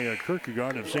by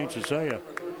Kierkegaard of St. Cecilia.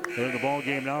 The ball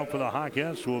game now for the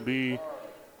Hawkettes will be,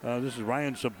 this is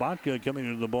Ryan Sabatka coming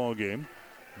into the ball game.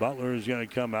 Butler is going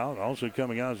to come out. Also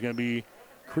coming out is going to be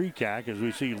Kreekak as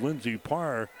we see Lindsey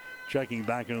Parr checking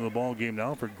back into the ball game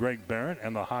now for Greg Barrett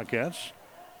and the Hawkettes.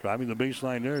 Driving the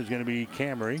baseline there is going to be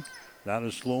Camry. Now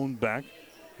to Sloan Beck.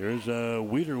 Here's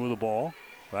Weeder with the ball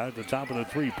right at the top of the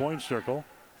three-point circle.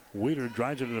 Weeder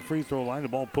drives it to the free throw line. The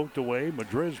ball poked away.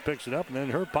 Madriz picks it up, and then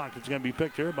her pocket's going to be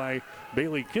picked here by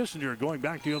Bailey Kissinger going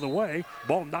back the other way.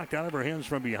 Ball knocked out of her hands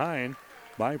from behind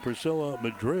by Priscilla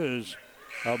Madriz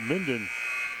of Minden.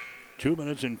 2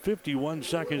 minutes and 51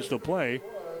 seconds to play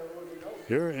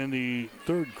here in the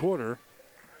third quarter.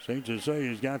 St.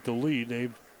 Cecilia's got the lead.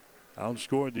 They've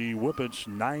outscored the Whippets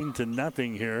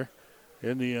 9-0 here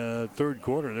in the third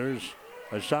quarter. There's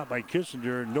a shot by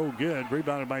Kissinger, no good.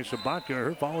 Rebounded by Sabatka.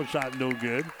 Her follow shot, no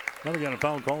good. Now they got a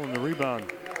foul call in the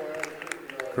rebound.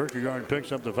 Kierkegaard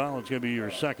picks up the foul. It's going to be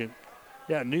your second.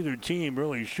 Yeah, neither team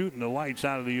really shooting the lights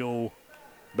out of the old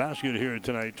basket here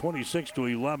tonight.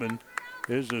 26-11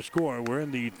 is the score. We're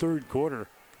in the third quarter.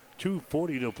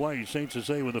 2:40 to play. St.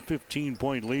 Cecilia with a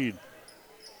 15-point lead.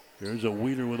 Here's a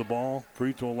Weeder with the ball.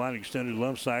 Free throw line extended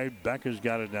left side. Beck has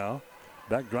got it now.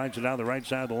 Beck drives it down the right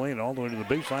side of the lane all the way to the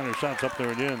baseline. Her shot's up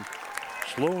there and in.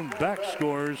 Sloan Beck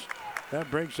scores.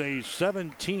 That breaks a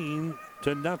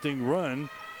 17-0 run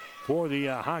for the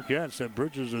Hawkettes. That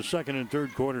bridges the second and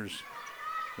third quarters.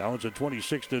 Now it's a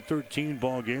 26-13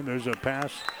 ball game. There's a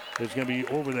pass that's going to be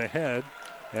over the head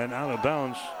and out of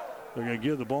bounds. They're going to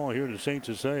give the ball here to St.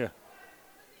 Cecilia.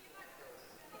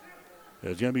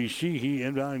 It's going to be Sheehy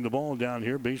inbounding the ball down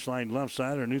here. Baseline left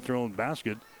side, underneath their own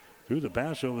basket. Threw the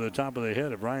pass over the top of the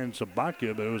head of Ryan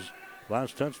Sabatka, but it was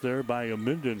last touch there by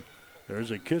Minden.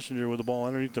 There's a Kissinger with the ball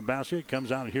underneath the basket.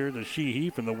 Comes out here to Sheehy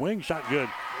from the wing. Shot good.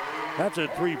 That's a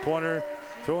three-pointer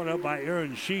thrown up by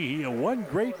Aaron Sheehy. A One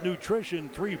Great Nutrition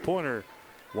three-pointer.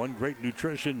 One Great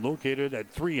Nutrition located at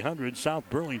 300 South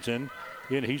Burlington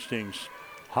in Hastings.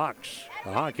 Hawks.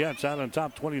 The Hawkettes out on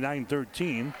top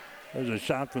 29-13. There's a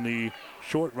shot from the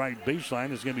short right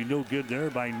baseline. It's going to be no good there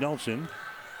by Nelson.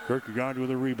 Kierkegaard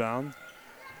with a rebound.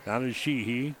 Now to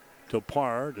Sheehy. To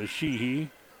Parr. To Sheehy.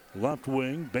 Left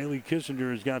wing. Bailey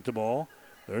Kissinger has got the ball.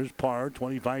 There's Parr,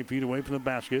 25 feet away from the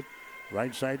basket.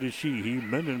 Right side to Sheehy.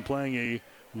 Minden playing a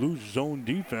loose zone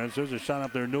defense. There's a shot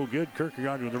up there, no good.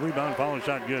 Kierkegaard with the rebound. Follow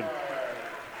shot good.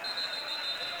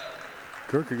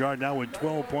 Kierkegaard now with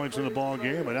 12 points in the ball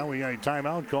game, but now we got a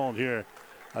timeout called here.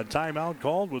 A timeout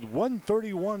called with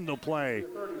 1:31 to play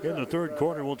in the third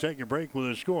quarter. We'll take a break with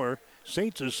a score.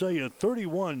 St. Cecilia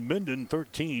 31, Minden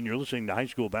 13. You're listening to high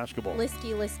school basketball.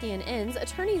 Liskey & Inns,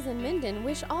 attorneys in Minden,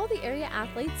 wish all the area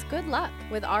athletes good luck.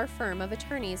 With our firm of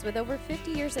attorneys with over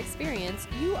 50 years experience,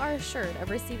 you are assured of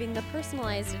receiving the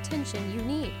personalized attention you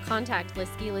need. Contact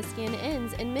Liskey &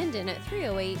 Inns in Minden at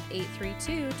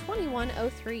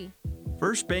 308-832-2103.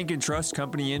 First Bank and Trust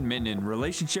Company in Minden.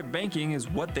 Relationship banking is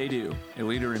what they do. A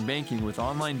leader in banking with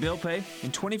online bill pay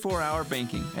and 24-hour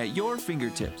banking at your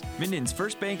fingertips. Minden's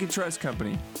First Bank and Trust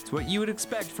Company. It's what you would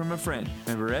expect from a friend.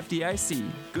 Member FDIC.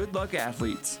 Good luck,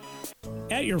 athletes.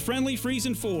 At your friendly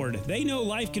Friesen Ford, they know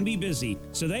life can be busy,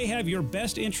 so they have your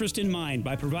best interest in mind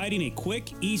by providing a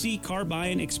quick, easy car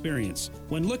buying experience.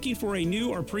 When looking for a new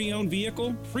or pre-owned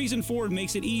vehicle, Friesen Ford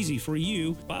makes it easy for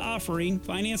you by offering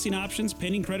financing options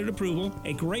pending credit approval,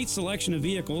 a great selection of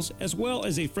vehicles, as well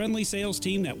as a friendly sales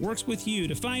team that works with you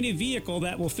to find a vehicle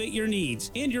that will fit your needs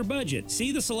and your budget.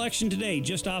 See the selection today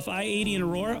just off I-80 in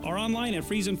Aurora or online at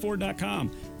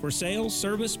FriesenFord.com. For sales,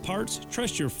 service, parts,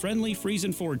 trust your friendly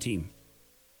Friesen Ford team.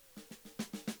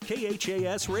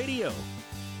 KHAS Radio.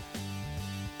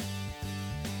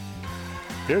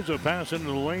 Here's a pass into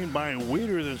the lane by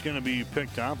Weeder that's going to be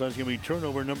picked off. That's going to be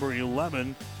turnover number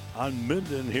 11 on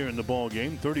Minden here in the ball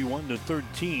game,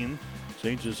 31-13.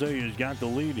 St. Cecilia's got the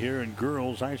lead here in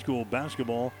girls high school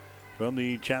basketball from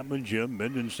the Chapman Gym.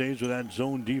 Minden stays with that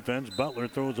zone defense. Butler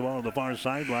throws the ball to the far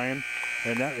sideline,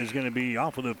 and that is going to be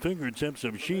off of the fingertips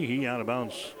of Sheehy, out of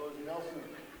bounds.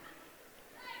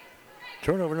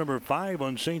 Turnover number 5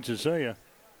 on St. Cecilia.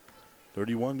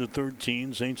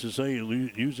 31-13. St. Cecilia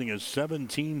using a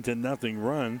 17-0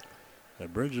 run.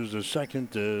 That bridges the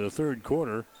second to the third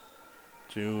quarter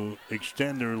to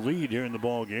extend their lead here in the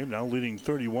ball game. Now leading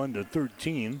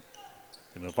 31-13.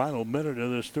 In the final minute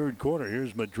of this third quarter,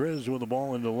 here's Madriz with the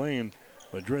ball in the lane.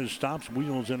 Madriz stops,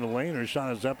 wheels in the lane. Her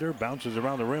shot is up there, bounces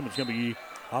around the rim. It's going to be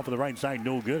off of the right side,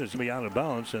 no good. It's going to be out of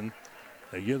bounds, and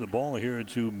they give the ball here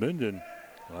to Minden.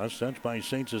 Last sent by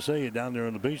St. Cecilia down there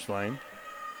on the baseline.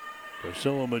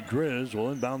 Priscilla Madriz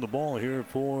will inbound the ball here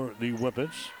for the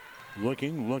Whippets.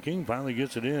 Looking, finally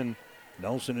gets it in.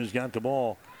 Nelson has got the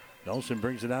ball. Nelson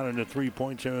brings it out into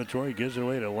three-point territory, gives it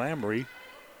away to Lambry.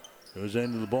 Goes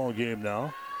into the ball game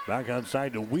now. Back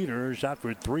outside to Weeder. Shot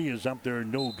for three is up there,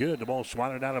 no good. The ball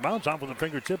swatted out of bounds off of the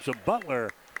fingertips of Butler.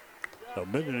 So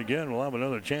Minden again will have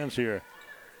another chance here.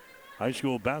 High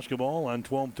school basketball on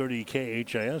 1230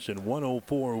 KHIS and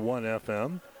 104.1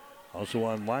 FM. Also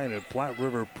online at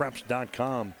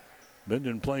PlatteRiverPreps.com.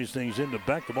 Minden plays things into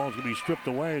Beck. The ball's going to be stripped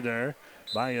away there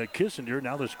by Kissinger.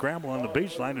 Now the scramble on the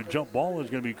baseline. A jump ball is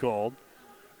going to be called.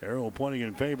 Arrow pointing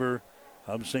in favor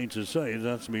of St. Cecilia.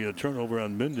 That's going to be a turnover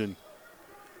on Minden.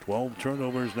 12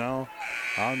 turnovers now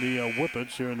on the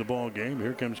Whippets here in the ball game.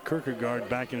 Here comes Kierkegaard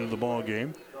back into the ball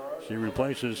game. She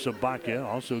replaces Sabakia.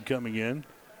 Also coming in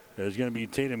is going to be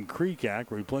Tatum Kreekak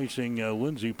replacing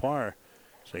Lindsey Parr.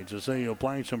 St. Cecilia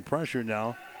applying some pressure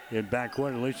now in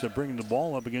backcourt. At least they're bringing the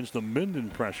ball up against the Minden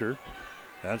pressure.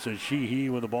 That's a Sheehy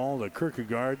with the ball. The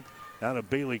Kierkegaard out of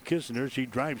Bailey Kissinger. She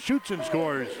drives, shoots, and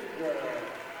scores.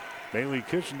 Bailey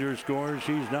Kissinger scores.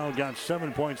 She's now got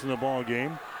 7 points in the ball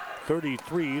game.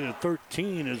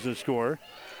 33-13 is the score.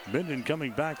 Minden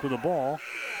coming back with the ball,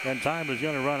 and time is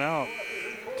going to run out.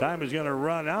 Time is going to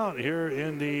run out here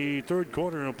in the third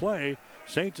quarter of play.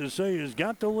 St. Cecilia's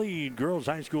got the lead. Girls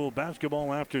high school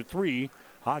basketball after 3.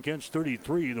 Hawkins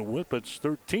 33, the Whippets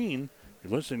 13.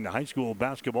 You're listening to high school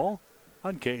basketball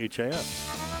on KHAS.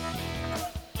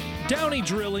 Downey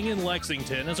Drilling in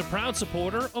Lexington is a proud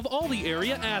supporter of all the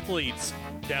area athletes.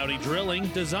 Downey Drilling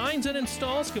designs and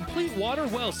installs complete water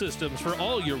well systems for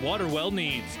all your water well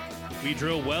needs. We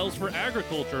drill wells for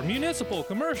agriculture, municipal,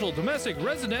 commercial, domestic,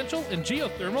 residential, and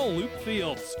geothermal loop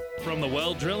fields. From the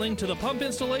well drilling to the pump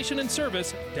installation and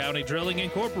service, Downey Drilling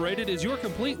Incorporated is your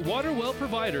complete water well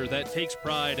provider that takes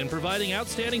pride in providing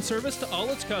outstanding service to all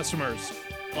its customers.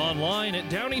 Online at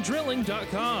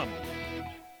downeydrilling.com.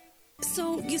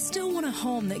 So you still want a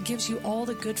home that gives you all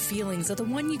the good feelings of the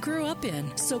one you grew up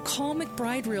in. So call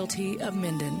McBride Realty of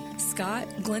Minden. Scott,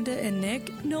 Glenda, and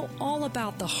Nick know all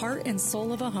about the heart and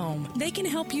soul of a home. They can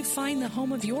help you find the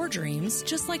home of your dreams,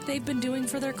 just like they've been doing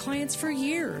for their clients for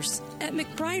years. At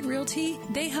McBride Realty,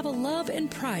 they have a love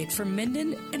and pride for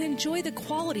Minden and enjoy the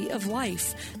quality of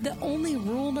life that only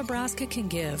rural Nebraska can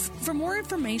give. For more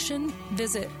information,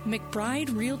 visit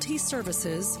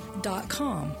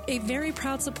McBrideRealtyServices.com. A very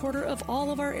proud supporter of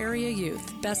all of our area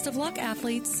youth. Best of luck,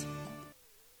 athletes.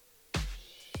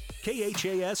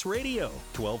 KHAS Radio,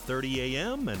 1230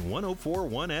 AM and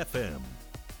 104.1 FM.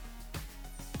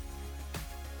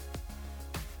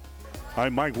 Hi,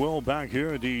 Mike Will back here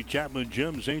at the Chapman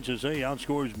Gym. St. Cecilia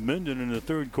outscores Minden in the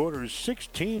third quarter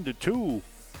 16-2.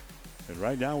 And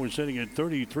right now we're sitting at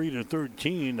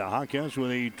 33-13. The Hawkeyes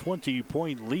with a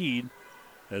 20-point lead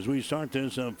as we start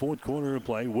this fourth quarter of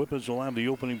play. Whippets will have the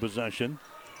opening possession.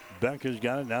 Beck has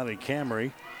got it now to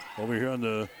Camry. Over here on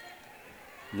the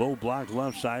low block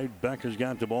left side, Beck has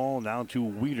got the ball now to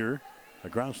Weeder.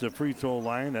 Across the free throw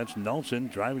line, that's Nelson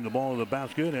driving the ball to the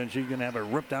basket, and she's going to have it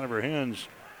ripped out of her hands.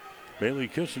 Bailey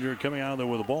Kissinger coming out of there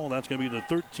with the ball. That's going to be the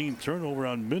 13th turnover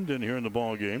on Minden here in the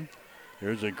ball game.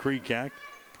 Here's a Kreekak.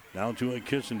 Down to a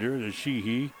Kissinger to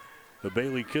Sheehy. The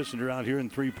Bailey Kissinger out here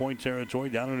in three-point territory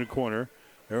down in the corner.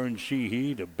 Aaron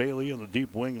Sheehy to Bailey on the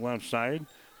deep wing left side.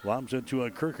 Lobs it to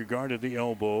a Kierkegaard at the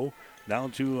elbow.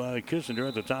 Down to Kissinger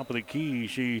at the top of the key.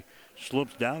 She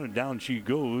slips down, and down she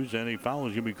goes, and a foul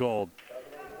is going to be called.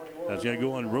 That's going to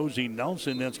go on Rosie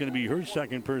Nelson. That's going to be her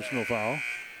second personal foul.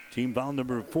 Team foul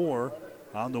number 4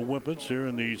 on the Whippets here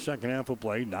in the second half of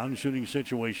play. Non-shooting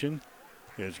situation.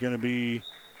 It's going to be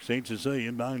St.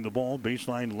 Cecilia inbounding the ball.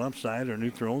 Baseline left side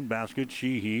underneath their own basket.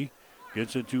 Sheehy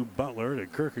gets it to Butler to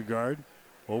Kierkegaard.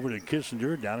 Over to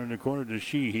Kissinger. Down in the corner to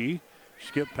Sheehy.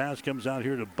 Skip pass comes out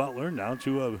here to Butler. Now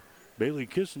to Bailey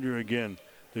Kissinger again.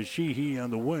 To Sheehy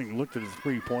on the wing. Looked at the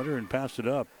three-pointer and passed it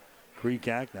up.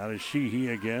 Kreekak now to Sheehy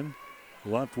again.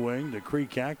 Left wing to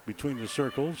Kreekak between the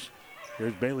circles.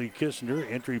 Here's Bailey Kissinger.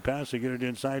 Entry pass to get it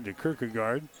inside to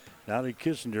Kierkegaard. Now to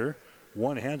Kissinger.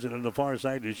 One hands it on the far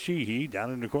side to Sheehy.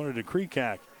 Down in the corner to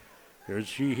Kreekak. Here's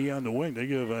Sheehy on the wing. They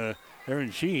give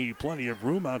Aaron Sheehy plenty of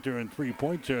room out there in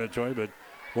three-point territory, but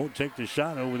won't take the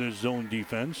shot over this zone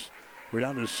defense. We're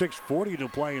down to 6:40 to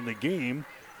play in the game.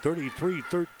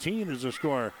 33-13 is the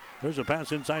score. There's a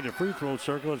pass inside the free throw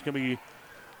circle. It's going to be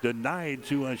denied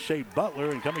to Shea Butler,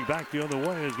 and coming back the other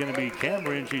way is going to be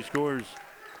Camry, and she scores.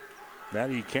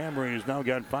 Maddie Camry has now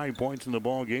got 5 points in the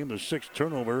ball game. The sixth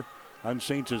turnover on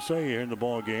St. Cecilia here in the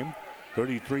ball game.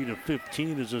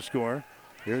 33-15 is the score.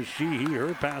 Here's Sheehy.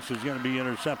 Her pass is going to be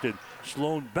intercepted.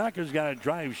 Sloan Beck has got a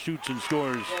drive, shoots, and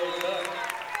scores.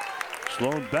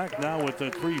 Sloan Beck now with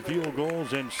the 3 field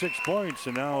goals and 6 points.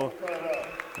 And now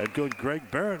head coach Greg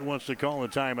Barrett wants to call a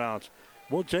timeout.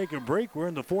 We'll take a break. We're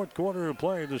in the fourth quarter of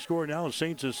play. The score now is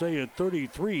St. Cecilia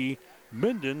 33,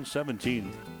 Minden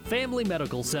 17. Family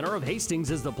Medical Center of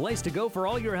Hastings is the place to go for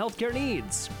all your healthcare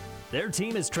needs. Their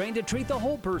team is trained to treat the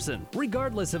whole person,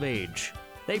 regardless of age.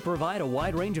 They provide a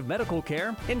wide range of medical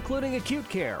care, including acute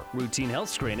care, routine health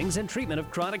screenings, and treatment of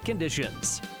chronic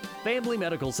conditions. Family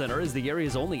Medical Center is the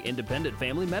area's only independent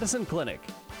family medicine clinic.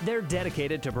 They're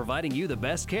dedicated to providing you the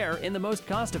best care in the most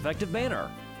cost-effective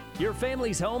manner. Your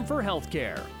family's home for health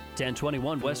care.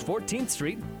 1021 West 14th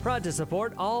Street, proud to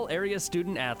support all area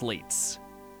student athletes.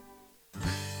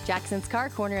 Jackson's Car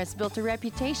Corner has built a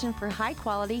reputation for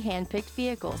high-quality hand-picked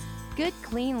vehicles. Good,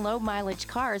 clean, low-mileage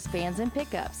cars, vans, and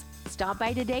pickups. Stop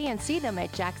by today and see them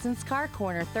at Jackson's Car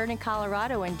Corner, 3rd and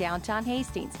Colorado in downtown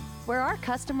Hastings, where our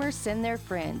customers send their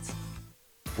friends.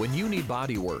 When you need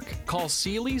body work, call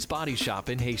Seeley's Body Shop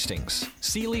in Hastings.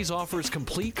 Seeley's offers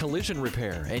complete collision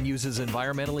repair and uses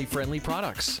environmentally friendly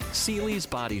products. Seeley's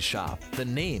Body Shop, the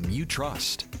name you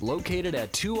trust. Located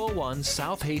at 201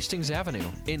 South Hastings Avenue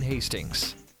in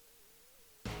Hastings.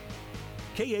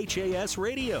 KHAS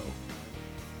Radio.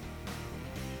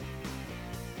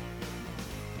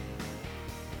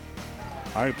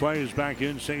 All right, play is back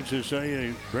in. St.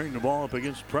 Cecilia bring the ball up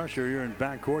against pressure here in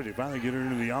backcourt. They finally get it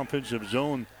into the offensive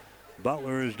zone.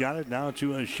 Butler has got it now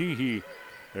to Sheehy.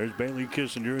 There's Bailey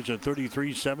Kissinger. It's a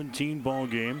 33-17 ball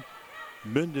game.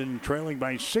 Minden trailing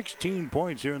by 16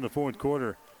 points here in the fourth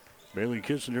quarter. Bailey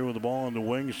Kissinger with the ball on the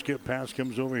wing. Skip pass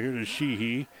comes over here to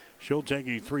Sheehy. She'll take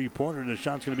a three-pointer. The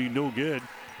shot's going to be no good.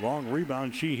 Long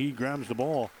rebound. Sheehy grabs the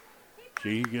ball.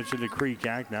 Sheehy gets into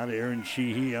Kreekak. Now to Aaron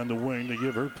Sheehy on the wing. They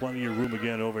give her plenty of room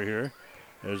again over here.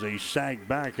 As they sag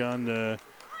back on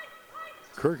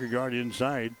Kierkegaard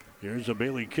inside. Here's a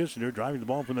Bailey Kissinger driving the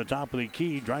ball from the top of the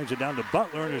key. Drives it down to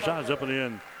Butler, and the shot's up and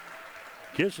in.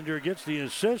 Kissinger gets the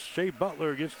assist. Shea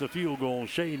Butler gets the field goal.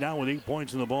 Shea now with 8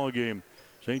 points in the ball game.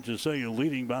 St. Cecilia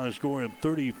leading by a score of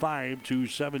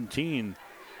 35-17.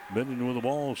 Minden with the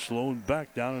ball. Sloan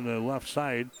Beck down on the left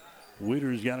side.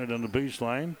 Weeder's got it on the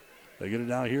baseline. They get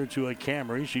it out here to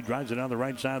Camry. She drives it down the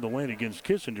right side of the lane against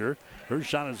Kissinger. Her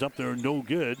shot is up there, no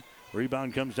good.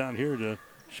 Rebound comes down here to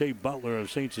Shea Butler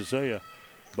of St. Cecilia.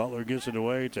 Butler gets it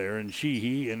away to Aaron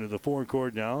Sheehy into the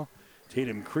forecourt now.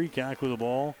 Tatum Kreekak with the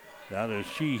ball. Down to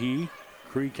Sheehy.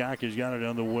 Kreekak has got it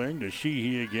on the wing to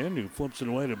Sheehy again, who flips it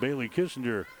away to Bailey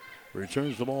Kissinger.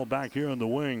 Returns the ball back here on the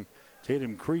wing.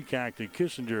 Tatum Kreekak to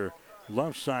Kissinger.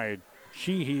 Left side,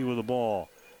 Sheehy with the ball.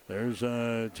 There's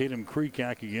Tatum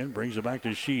Kreekak again. Brings it back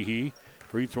to Sheehy.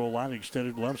 Free throw line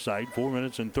extended left side. 4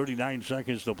 minutes and 39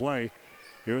 seconds to play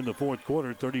here in the fourth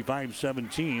quarter.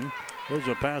 35-17. There's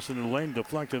a pass in the lane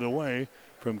deflected away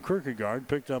from Kierkegaard.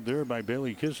 Picked up there by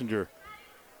Bailey Kissinger.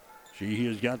 Sheehy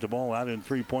has got the ball out in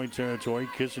three-point territory.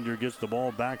 Kissinger gets the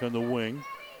ball back on the wing.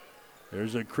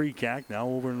 There's a Kreekak now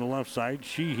over on the left side.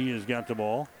 Sheehy has got the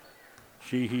ball.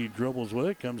 Sheehy dribbles with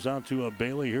it. Comes out to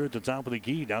Bailey here at the top of the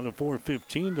key. Down to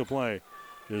 4:15 to play.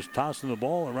 Just tossing the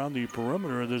ball around the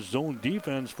perimeter of this zone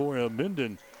defense for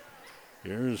Minden.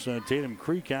 Here's Tatum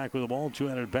Kreekak with the ball.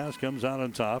 Two-handed pass comes out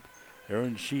on top.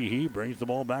 Aaron Sheehy brings the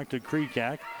ball back to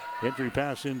Kreekak. Entry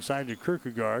pass inside to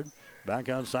Kierkegaard. Back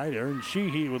outside, Aaron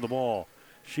Sheehy with the ball.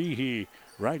 Sheehy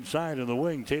right side of the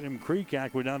wing. Tatum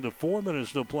Kreekak. We're down to 4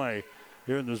 minutes to play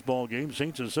here in this ball game.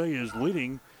 St. Cecilia is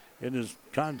leading in this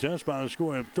contest by a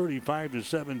score of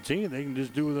 35-17. They can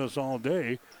just do with us all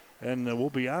day, and we'll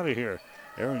be out of here.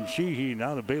 Aaron Sheehy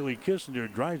now to Bailey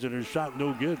Kissinger. Drives it. Her shot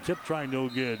no good. Tip try no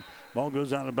good. Ball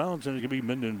goes out of bounds, and it can be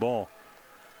Minden ball.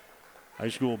 High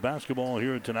school basketball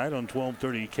here tonight on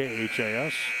 1230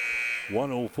 KHAS,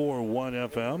 104.1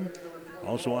 FM.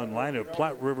 Also online at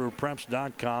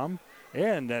PlatteRiverPreps.com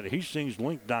and at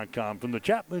HastingsLink.com. From the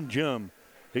Chapman Gym,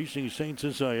 Hastings St.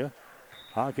 Cecilia.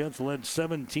 Hawkins led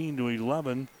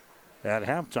 17-11 at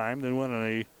halftime. Then went on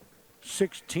a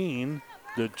 16-2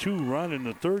 run in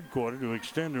the third quarter to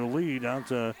extend their lead out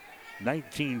to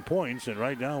 19 points. And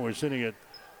right now we're sitting at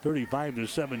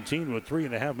 35-17 with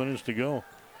 3.5 minutes to go.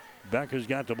 Beck has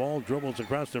got the ball, dribbles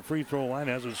across the free throw line,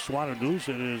 has it swatted loose.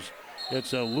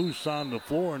 It's loose on the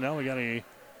floor. Now we got a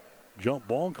jump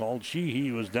ball called.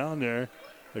 Sheehy was down there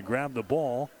to grab the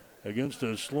ball against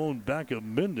the Sloan Beck of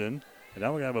Minden. And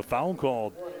now we have a foul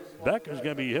called. Beck is going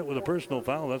to be hit with a personal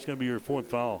foul. That's going to be your fourth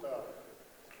foul.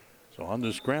 So on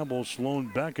the scramble,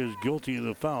 Sloan Beck is guilty of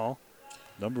the foul.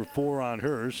 Number 4 on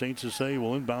her. St. Cecilia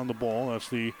will inbound the ball. That's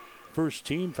the first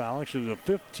team foul. Actually, the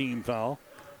 5th team foul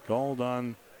called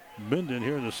on Minden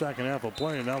here in the second half of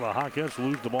play. And now the Hawkettes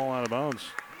lose the ball out of bounds.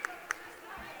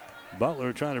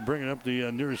 Butler trying to bring it up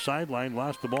the near sideline.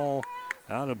 Lost the ball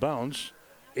out of bounds.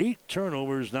 8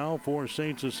 turnovers now for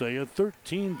St. Cecilia.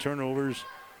 13 turnovers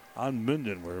on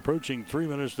Minden. We're approaching 3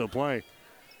 minutes to play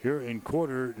here in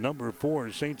quarter number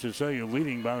 4. St. Cecilia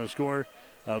leading by a score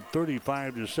of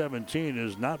 35-17.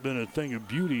 Has not been a thing of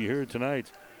beauty here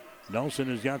tonight. Nelson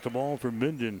has got the ball for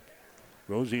Minden.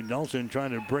 Rosie Nelson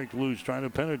trying to break loose, trying to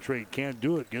penetrate. Can't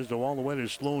do it. Gives the ball away to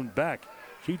Sloan Beck.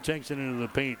 She takes it into the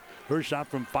paint. Her shot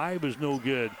from 5 is no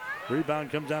good.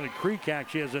 Rebound comes out of Kreekak.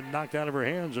 She has it knocked out of her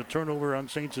hands. A turnover on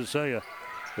St. Cecilia.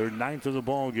 Their 9th of the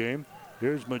ball game.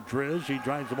 Here's Madriz. She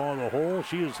drives the ball in the hole.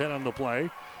 She is head on the play.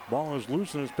 Ball is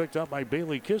loose and is picked up by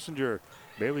Bailey Kissinger.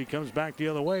 Bailey comes back the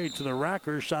other way to the rack.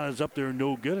 Her shot is up there,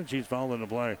 no good, and she's fouled in the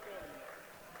play.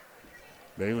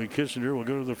 Bailey Kissinger will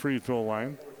go to the free throw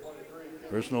line.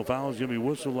 Personal foul is going to be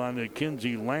whistled on to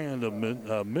Kinsey Land of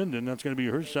Minden. That's going to be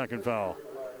her second foul.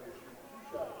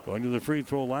 Going to the free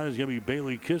throw line is going to be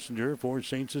Bailey Kissinger for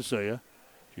St. Cecilia.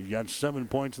 She's got 7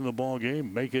 points in the ball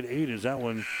game. Make it 8 as that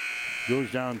one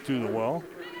goes down through the well.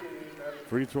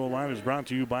 Free throw line is brought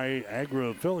to you by Agri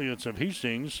Affiliates of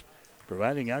Hastings,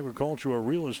 providing agricultural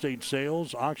real estate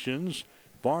sales, auctions,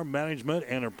 farm management,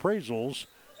 and appraisals.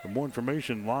 For more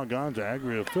information, log on to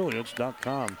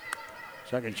agriaffiliates.com.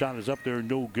 Second shot is up there,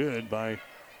 no good by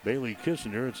Bailey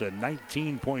Kissinger. It's a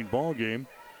 19-point ball game.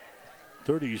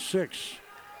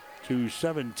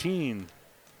 36-17.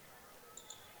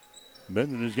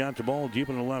 Minden has got the ball deep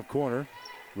in the left corner.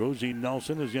 Rosie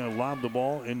Nelson is going to lob the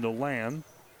ball into Land.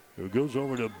 It goes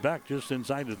over to Beck just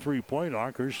inside the three-point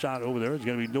arc. Her shot over there is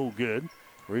going to be no good.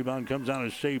 Rebound comes out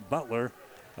of Shea Butler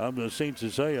of the St.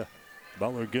 Cecilia.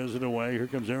 Butler gives it away. Here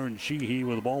comes Aaron Sheehy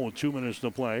with the ball with 2 minutes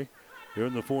to play. Here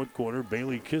in the fourth quarter,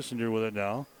 Bailey Kissinger with it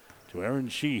now. To Aaron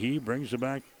Sheehy, brings it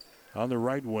back on the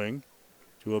right wing.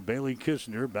 To a Bailey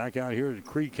Kissinger, back out here to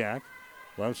Kreekak.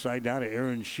 Left side down to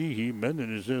Aaron Sheehy.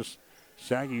 Minden is just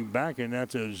sagging back, and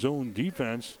that's a zone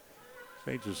defense.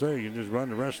 St. Cecilia can just run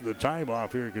the rest of the time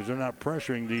off here because they're not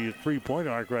pressuring the three-point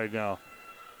arc right now.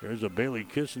 There's a Bailey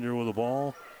Kissinger with the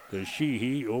ball to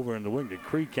Sheehy over in the wing to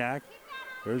Kreekak.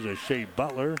 There's a Shea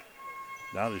Butler.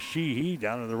 Now to Sheehy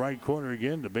down in the right corner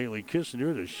again to Bailey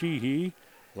Kissinger to Sheehy.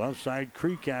 Left side,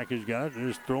 Kreekak has got it. They're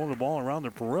just throwing the ball around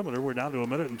the perimeter. We're down to 1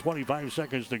 minute and 25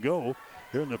 seconds to go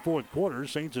here in the fourth quarter.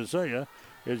 St. Cecilia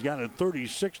has got a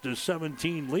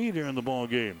 36-17 lead here in the ball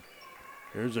game.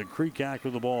 Here's a Kreekak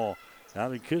with the ball. Now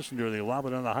to Kissinger. They lob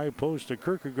it on the high post to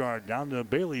Kierkegaard. Down to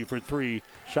Bailey for 3.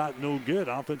 Shot no good.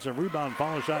 Offensive rebound.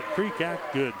 Follow shot. Kreekak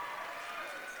good.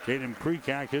 Tatum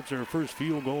Kreekak hits her first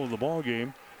field goal of the ball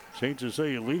game. St.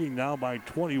 Cecilia leading now by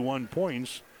 21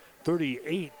 points.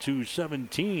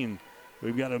 38-17.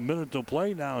 We've got 1 minute to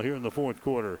play now here in the fourth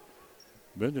quarter.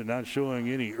 Minden not showing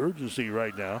any urgency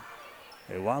right now.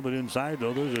 They lob it inside,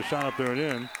 though. There's a shot up there and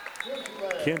in.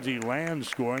 Kinsey Land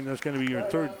scoring. That's going to be your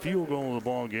third field goal of the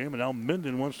ball game. And now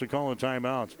Minden wants to call a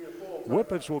timeout.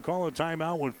 Whippets will call a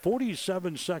timeout with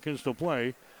 47 seconds to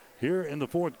play. Here in the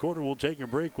fourth quarter, we'll take a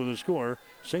break with a score.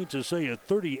 St. Cecilia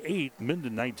 38,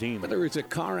 Minden 19. Whether it's a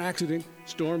car accident,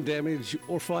 storm damage,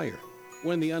 or fire,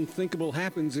 when the unthinkable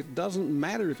happens, it doesn't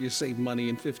matter if you save money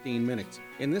in 15 minutes.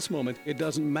 In this moment, it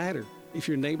doesn't matter if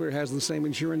your neighbor has the same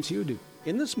insurance you do.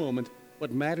 In this moment,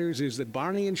 what matters is that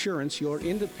Barney Insurance, your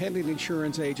independent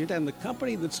insurance agent, and the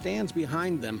company that stands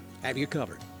behind them have you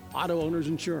covered. Auto Owners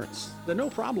Insurance, the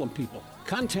no-problem people.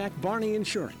 Contact Barney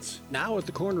Insurance, now at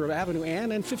the corner of Avenue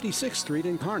Ann and 56th Street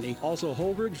in Kearney, also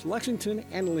Holdridge, Lexington,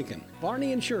 and Lincoln.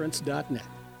 BarneyInsurance.net.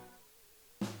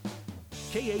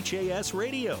 KHAS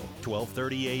Radio,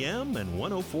 1230 AM and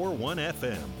 104.1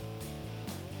 FM.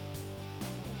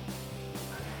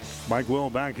 Mike Will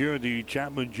back here at the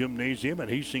Chapman Gymnasium at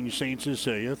Hastings St.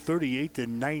 Cecilia.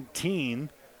 38-19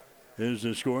 is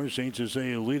the score. St.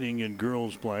 Cecilia leading in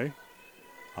girls play.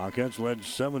 Hawkettes led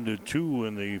 7-2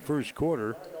 in the first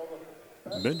quarter.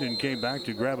 Minden came back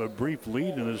to grab a brief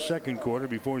lead in the second quarter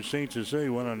before St.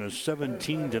 Cecilia went on a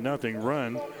 17-0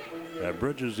 run. That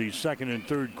bridges the second and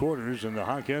third quarters, and the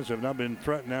Hawkettes have not been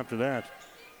threatened after that.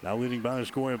 Now leading by a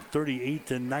score of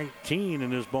 38-19 in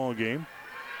this ball game.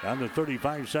 Down to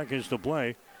 35 seconds to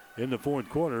play in the fourth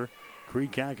quarter.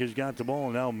 Creekak has got the ball.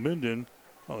 Now Minden,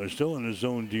 they're still in the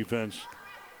zone defense.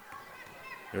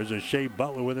 There's a Shea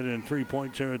Butler with it in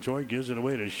three-point territory. Gives it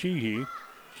away to Sheehy.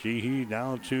 Sheehy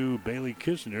now to Bailey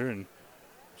Kissner. And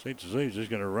St. Cecilia's just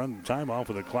going to run the time off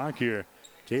of the clock here.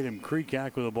 Tatum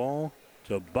Creekak with the ball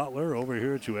to Butler. Over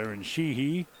here to Aaron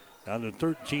Sheehy. Down to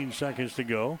 13 seconds to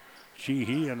go.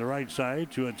 Sheehy on the right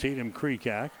side to a Tatum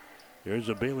Creekak. There's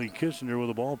a Bailey Kissner with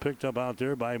the ball picked up out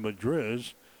there by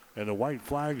Madriz. And the white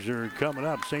flags are coming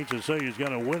up. St. Cecilia's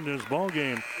going to win this ball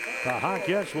game. The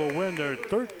Hawkettes will win their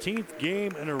 13th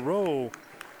game in a row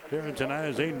here tonight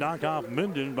as they knock off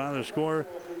Minden by the score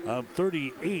of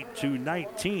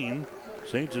 38-19.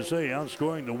 St. Cecilia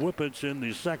outscoring the Whippets in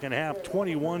the second half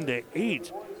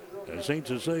 21-8. As St.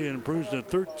 Cecilia improves to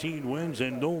 13 wins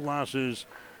and no losses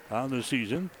on the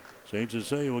season. St.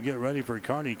 Cecilia will get ready for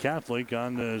Kearney Catholic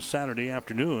on Saturday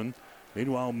afternoon.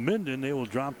 Meanwhile, Minden, they will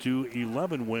drop to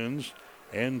 11 wins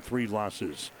and 3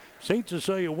 losses. St.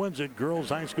 Cecilia wins it. Girls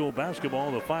high school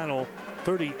basketball, the final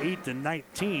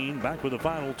 38-19. Back with the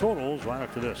final totals right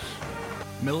after this.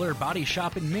 Miller Body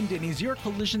Shop in Minden is your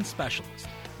collision specialist.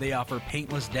 They offer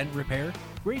paintless dent repair,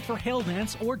 great for hail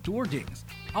dents or door dings,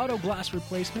 auto glass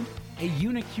replacement, a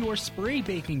Unicure spray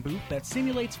baking booth that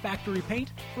simulates factory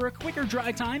paint for a quicker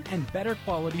dry time and better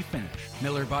quality finish.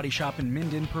 Miller Body Shop in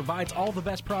Minden provides all the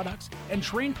best products and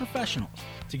trained professionals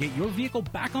to get your vehicle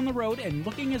back on the road and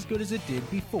looking as good as it did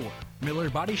before. Miller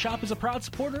Body Shop is a proud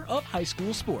supporter of high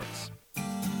school sports.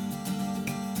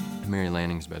 Mary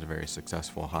Lanning's been a very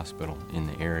successful hospital in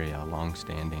the area, a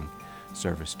long-standing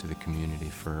service to the community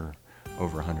for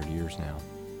over 100 years now.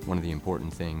 One of the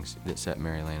important things that set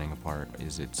Mary Lanning apart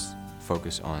is its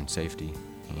focus on safety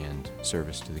and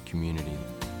service to the community.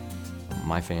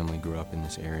 My family grew up in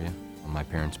this area. My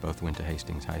parents both went to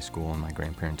Hastings High School and my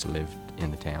grandparents lived in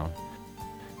the town.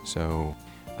 So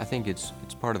I think it's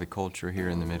part of the culture here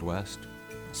in the Midwest.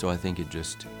 So I think it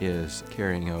just is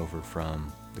carrying over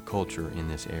from the culture in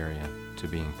this area to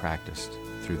being practiced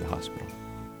through the hospital.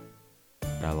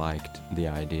 I liked the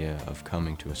idea of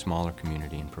coming to a smaller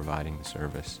community and providing the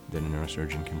service that a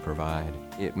neurosurgeon can provide.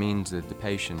 It means that the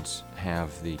patients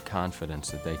have the confidence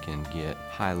that they can get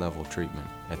high-level treatment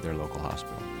at their local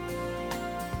hospital.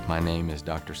 My name is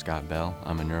Dr. Scott Bell.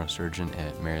 I'm a neurosurgeon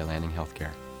at Mary Lanning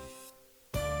Healthcare.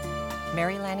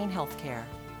 Mary Lanning Healthcare.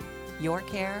 Your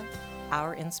care,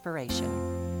 our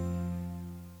inspiration.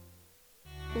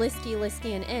 Liskey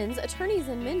 & Inns, attorneys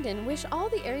in Minden, wish all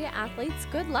the area athletes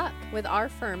good luck. With our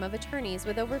firm of attorneys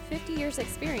with over 50 years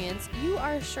experience, you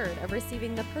are assured of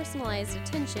receiving the personalized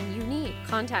attention you need.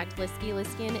 Contact Liskey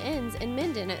 & Inns in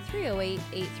Minden at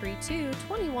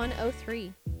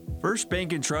 308-832-2103. First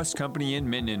Bank and Trust Company in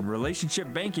Minden.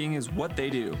 Relationship banking is what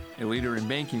they do. A leader in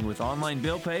banking with online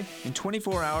bill pay and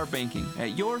 24-hour banking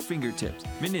at your fingertips.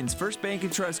 Minden's First Bank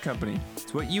and Trust Company.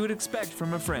 It's what you would expect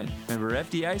from a friend. Member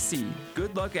FDIC.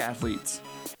 Good luck, athletes.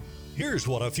 Here's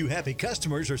what a few happy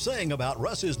customers are saying about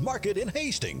Russ's Market in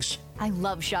Hastings. I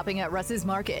love shopping at Russ's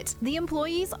Market. The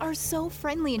employees are so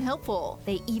friendly and helpful.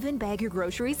 They even bag your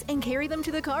groceries and carry them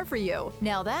to the car for you.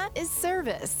 Now that is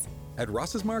service. At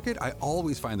Russ's Market, I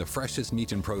always find the freshest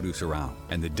meat and produce around,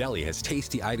 and the deli has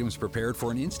tasty items prepared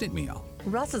for an instant meal.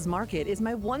 Russ's Market is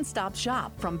my one-stop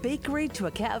shop, from bakery to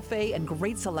a cafe and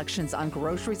great selections on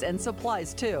groceries and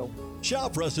supplies, too.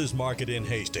 Shop Russ's Market in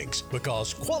Hastings,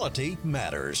 because quality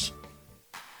matters.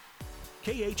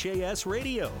 KHAS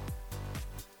Radio.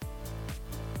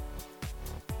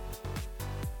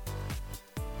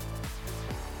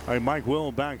 All right, Mike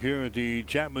Will back here at the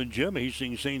Chapman Gym.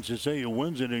 Hastings St. Cecilia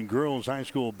wins it in girls high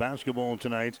school basketball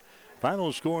tonight.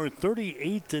 Final score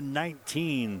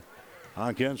 38-19.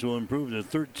 Hawkins will improve to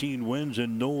 13 wins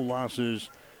and no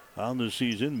losses on the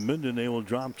season. Minden, they will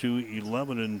drop to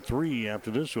 11-3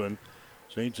 after this one.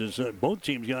 St. Cecilia, both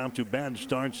teams got off to bad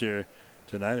starts here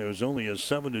tonight. It was only a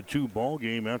 7-2 ball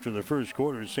game after the first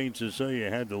quarter. St.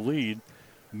 Cecilia had the lead.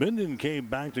 Minden came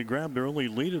back to grab their only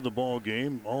lead of the ball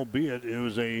game, albeit it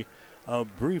was a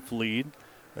brief lead.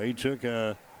 They took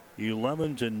a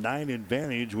 11-9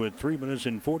 advantage with 3 minutes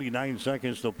and 49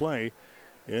 seconds to play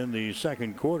in the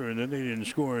second quarter, and then they didn't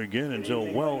score again until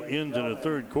well into the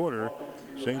third quarter.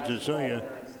 St. Cecilia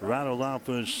rattled off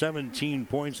 17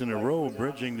 points in a row,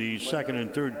 bridging the second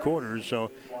and third quarters.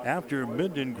 So after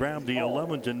Minden grabbed the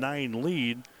 11-9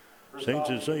 lead, St.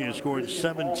 Cecilia scored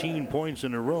 17 points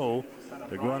in a row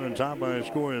to go out on top by a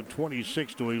score of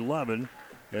 26-11.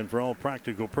 And for all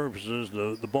practical purposes,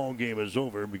 the ball game is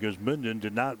over because Minden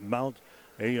did not mount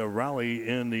a rally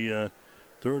in the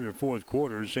third or fourth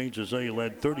quarter. St. Cecilia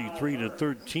led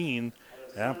 33-13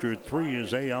 after three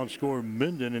as they outscored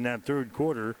Minden in that third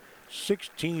quarter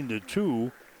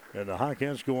 16-2. And the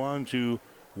Hawkettes go on to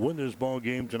win this ball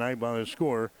game tonight by a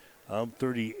score of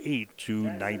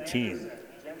 38-19.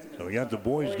 So we got the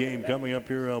boys game coming up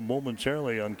here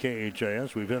momentarily on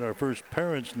KHAS. We've had our first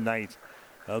parents' night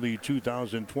of the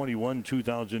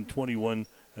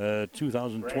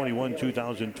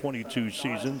 2021-2022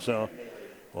 season. So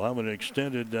we'll have an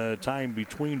extended time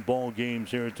between ball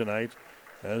games here tonight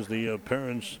as the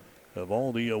parents of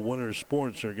all the winter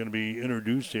sports are going to be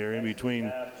introduced here in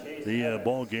between the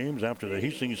ball games after the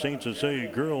Hastings St.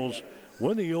 Cecilia girls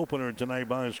win the opener tonight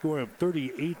by a score of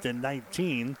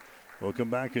 38-19. We'll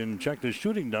come back and check the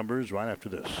shooting numbers right after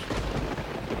this.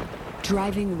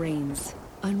 Driving rains,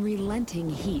 unrelenting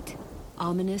heat,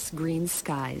 ominous green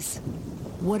skies.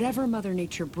 Whatever Mother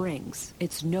Nature brings,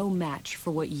 it's no match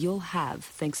for what you'll have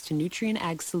thanks to Nutrien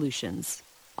Ag Solutions,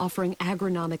 offering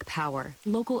agronomic power,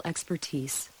 local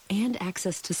expertise, and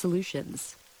access to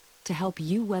solutions to help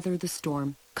you weather the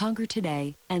storm, conquer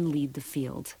today, and lead the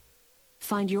field.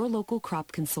 Find your local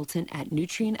crop consultant at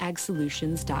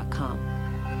nutrienagsolutions.com.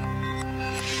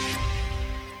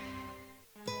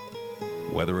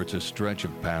 Whether it's a stretch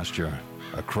of pasture,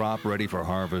 a crop ready for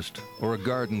harvest, or a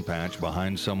garden patch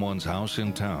behind someone's house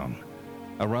in town,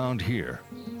 around here,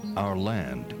 our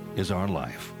land is our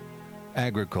life.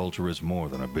 Agriculture is more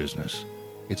than a business.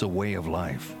 It's a way of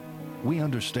life. We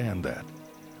understand that.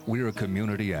 We're a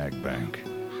community ag bank.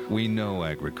 We know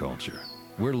agriculture.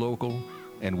 We're local,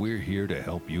 and we're here to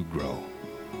help you grow.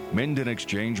 Minden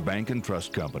Exchange Bank and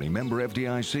Trust Company, member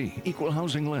FDIC, equal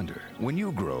housing lender. When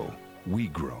you grow, we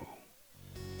grow.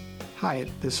 Hi,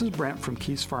 this is Brent from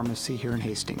Keys Pharmacy here in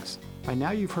Hastings. By now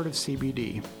you've heard of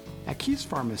CBD. At Keys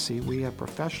Pharmacy, we have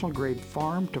professional-grade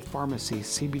farm-to-pharmacy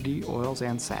CBD oils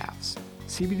and salves.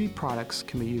 CBD products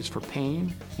can be used for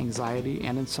pain, anxiety,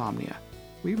 and insomnia.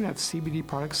 We even have CBD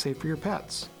products safe for your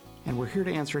pets. And we're here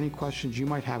to answer any questions you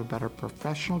might have about our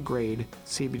professional-grade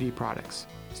CBD products.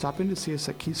 Stop in to see us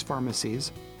at Keys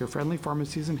Pharmacies, your friendly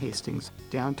pharmacies in Hastings,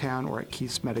 downtown, or at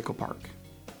Keys Medical Park.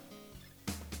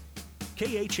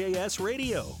 KHAS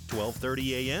Radio,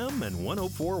 1230 AM and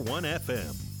 104.1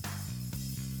 FM.